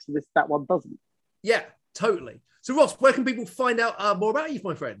 works, and that one doesn't. Yeah, totally. So, Ross, where can people find out more about you,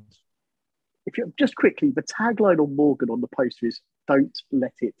 my friend? If you just quickly, the tagline on Morgan on the poster is "Don't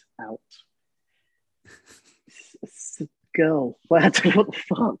let it out." It's a girl. Well, I don't know what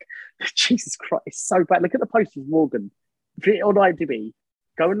the fuck. Jesus Christ, it's so bad. Look at the poster of Morgan. If you're on IMDb,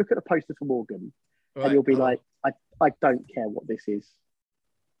 go and look at the poster for Morgan, and you'll be like, I don't care what this is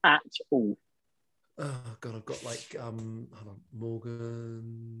at all. Oh God, I've got like hold on,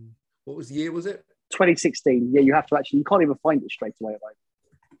 Morgan. What was the year? Was it 2016? Yeah, you have to actually. You can't even find it straight away. Right?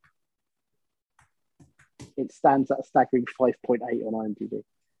 It stands at a staggering 5.8 on IMDb.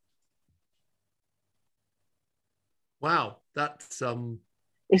 Wow, that's Isn't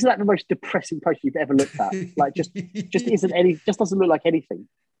that the most depressing poster you've ever looked at? Like, just isn't any. Just doesn't look like anything.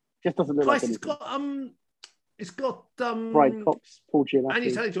 Just doesn't look like anything. It's got Brian Cox, Paul Giamatti,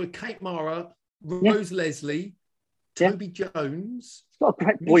 Anya Taylor-Joy, Kate Mara, Rose Leslie, Toby Jones. It's got a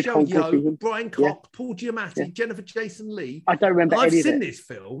great boy Michelle Yeoh, Brian Cox, Paul Giamatti, Jennifer Jason Leigh. I don't remember. I've seen this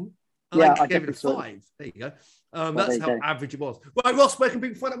film. I gave it a 5. There you go. That's how average it was. Right, Ross, where can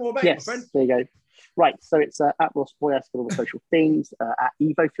people find out more about you, my friend? There you go. Right, so it's at Ross Boyask on all the social things, at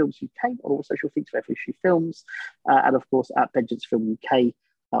Evo Films UK on all the social things for FSU Films, and of course at Vengeance Film UK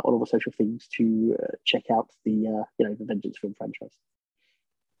on all the social things to check out the the Vengeance Film franchise.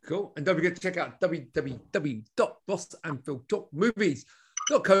 Cool, and don't forget to check out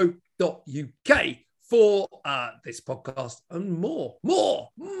www.rossandphiltalkmovies.co.uk for this podcast and more.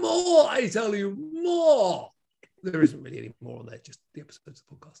 I tell you, more. There isn't really any more on there, just the episodes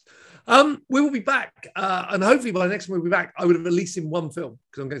of the podcast. We will be back, and hopefully by the next time we'll be back, I would have at least seen one film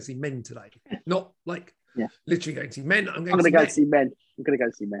because I'm going to see Men today. Not like literally going to see Men. I'm going to go see Men. I'm going to go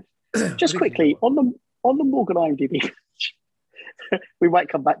see Men. Just quickly on the Morgan IMDb, we might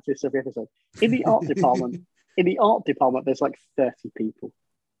come back to this every episode. In the art department, there's like 30 people.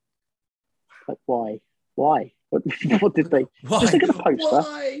 Like why? What did they? Just look at the poster.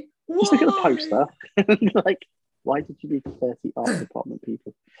 Just look at the poster. Like, why did you need 30 art department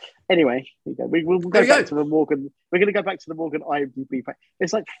people? Anyway, we'll go back to the Morgan. We're going to go back to the Morgan IMDb.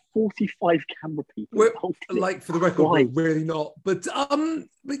 There's like 45 camera people. Like, for the record, we're really not. But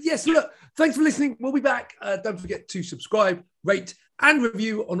yes, look, thanks for listening. We'll be back. Don't forget to subscribe, rate, and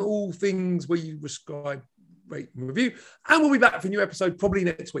review on all things where you subscribe, rate, and review. And we'll be back for a new episode probably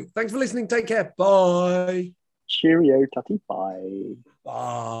next week. Thanks for listening. Take care. Bye. Cheerio, Tutty. Bye.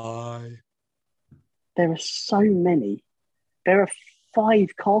 Bye. There are so many. There are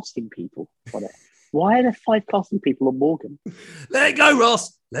 5 casting people on it. Why are there 5 casting people on Morgan? Let it go,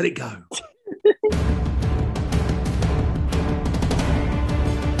 Ross. Let it go.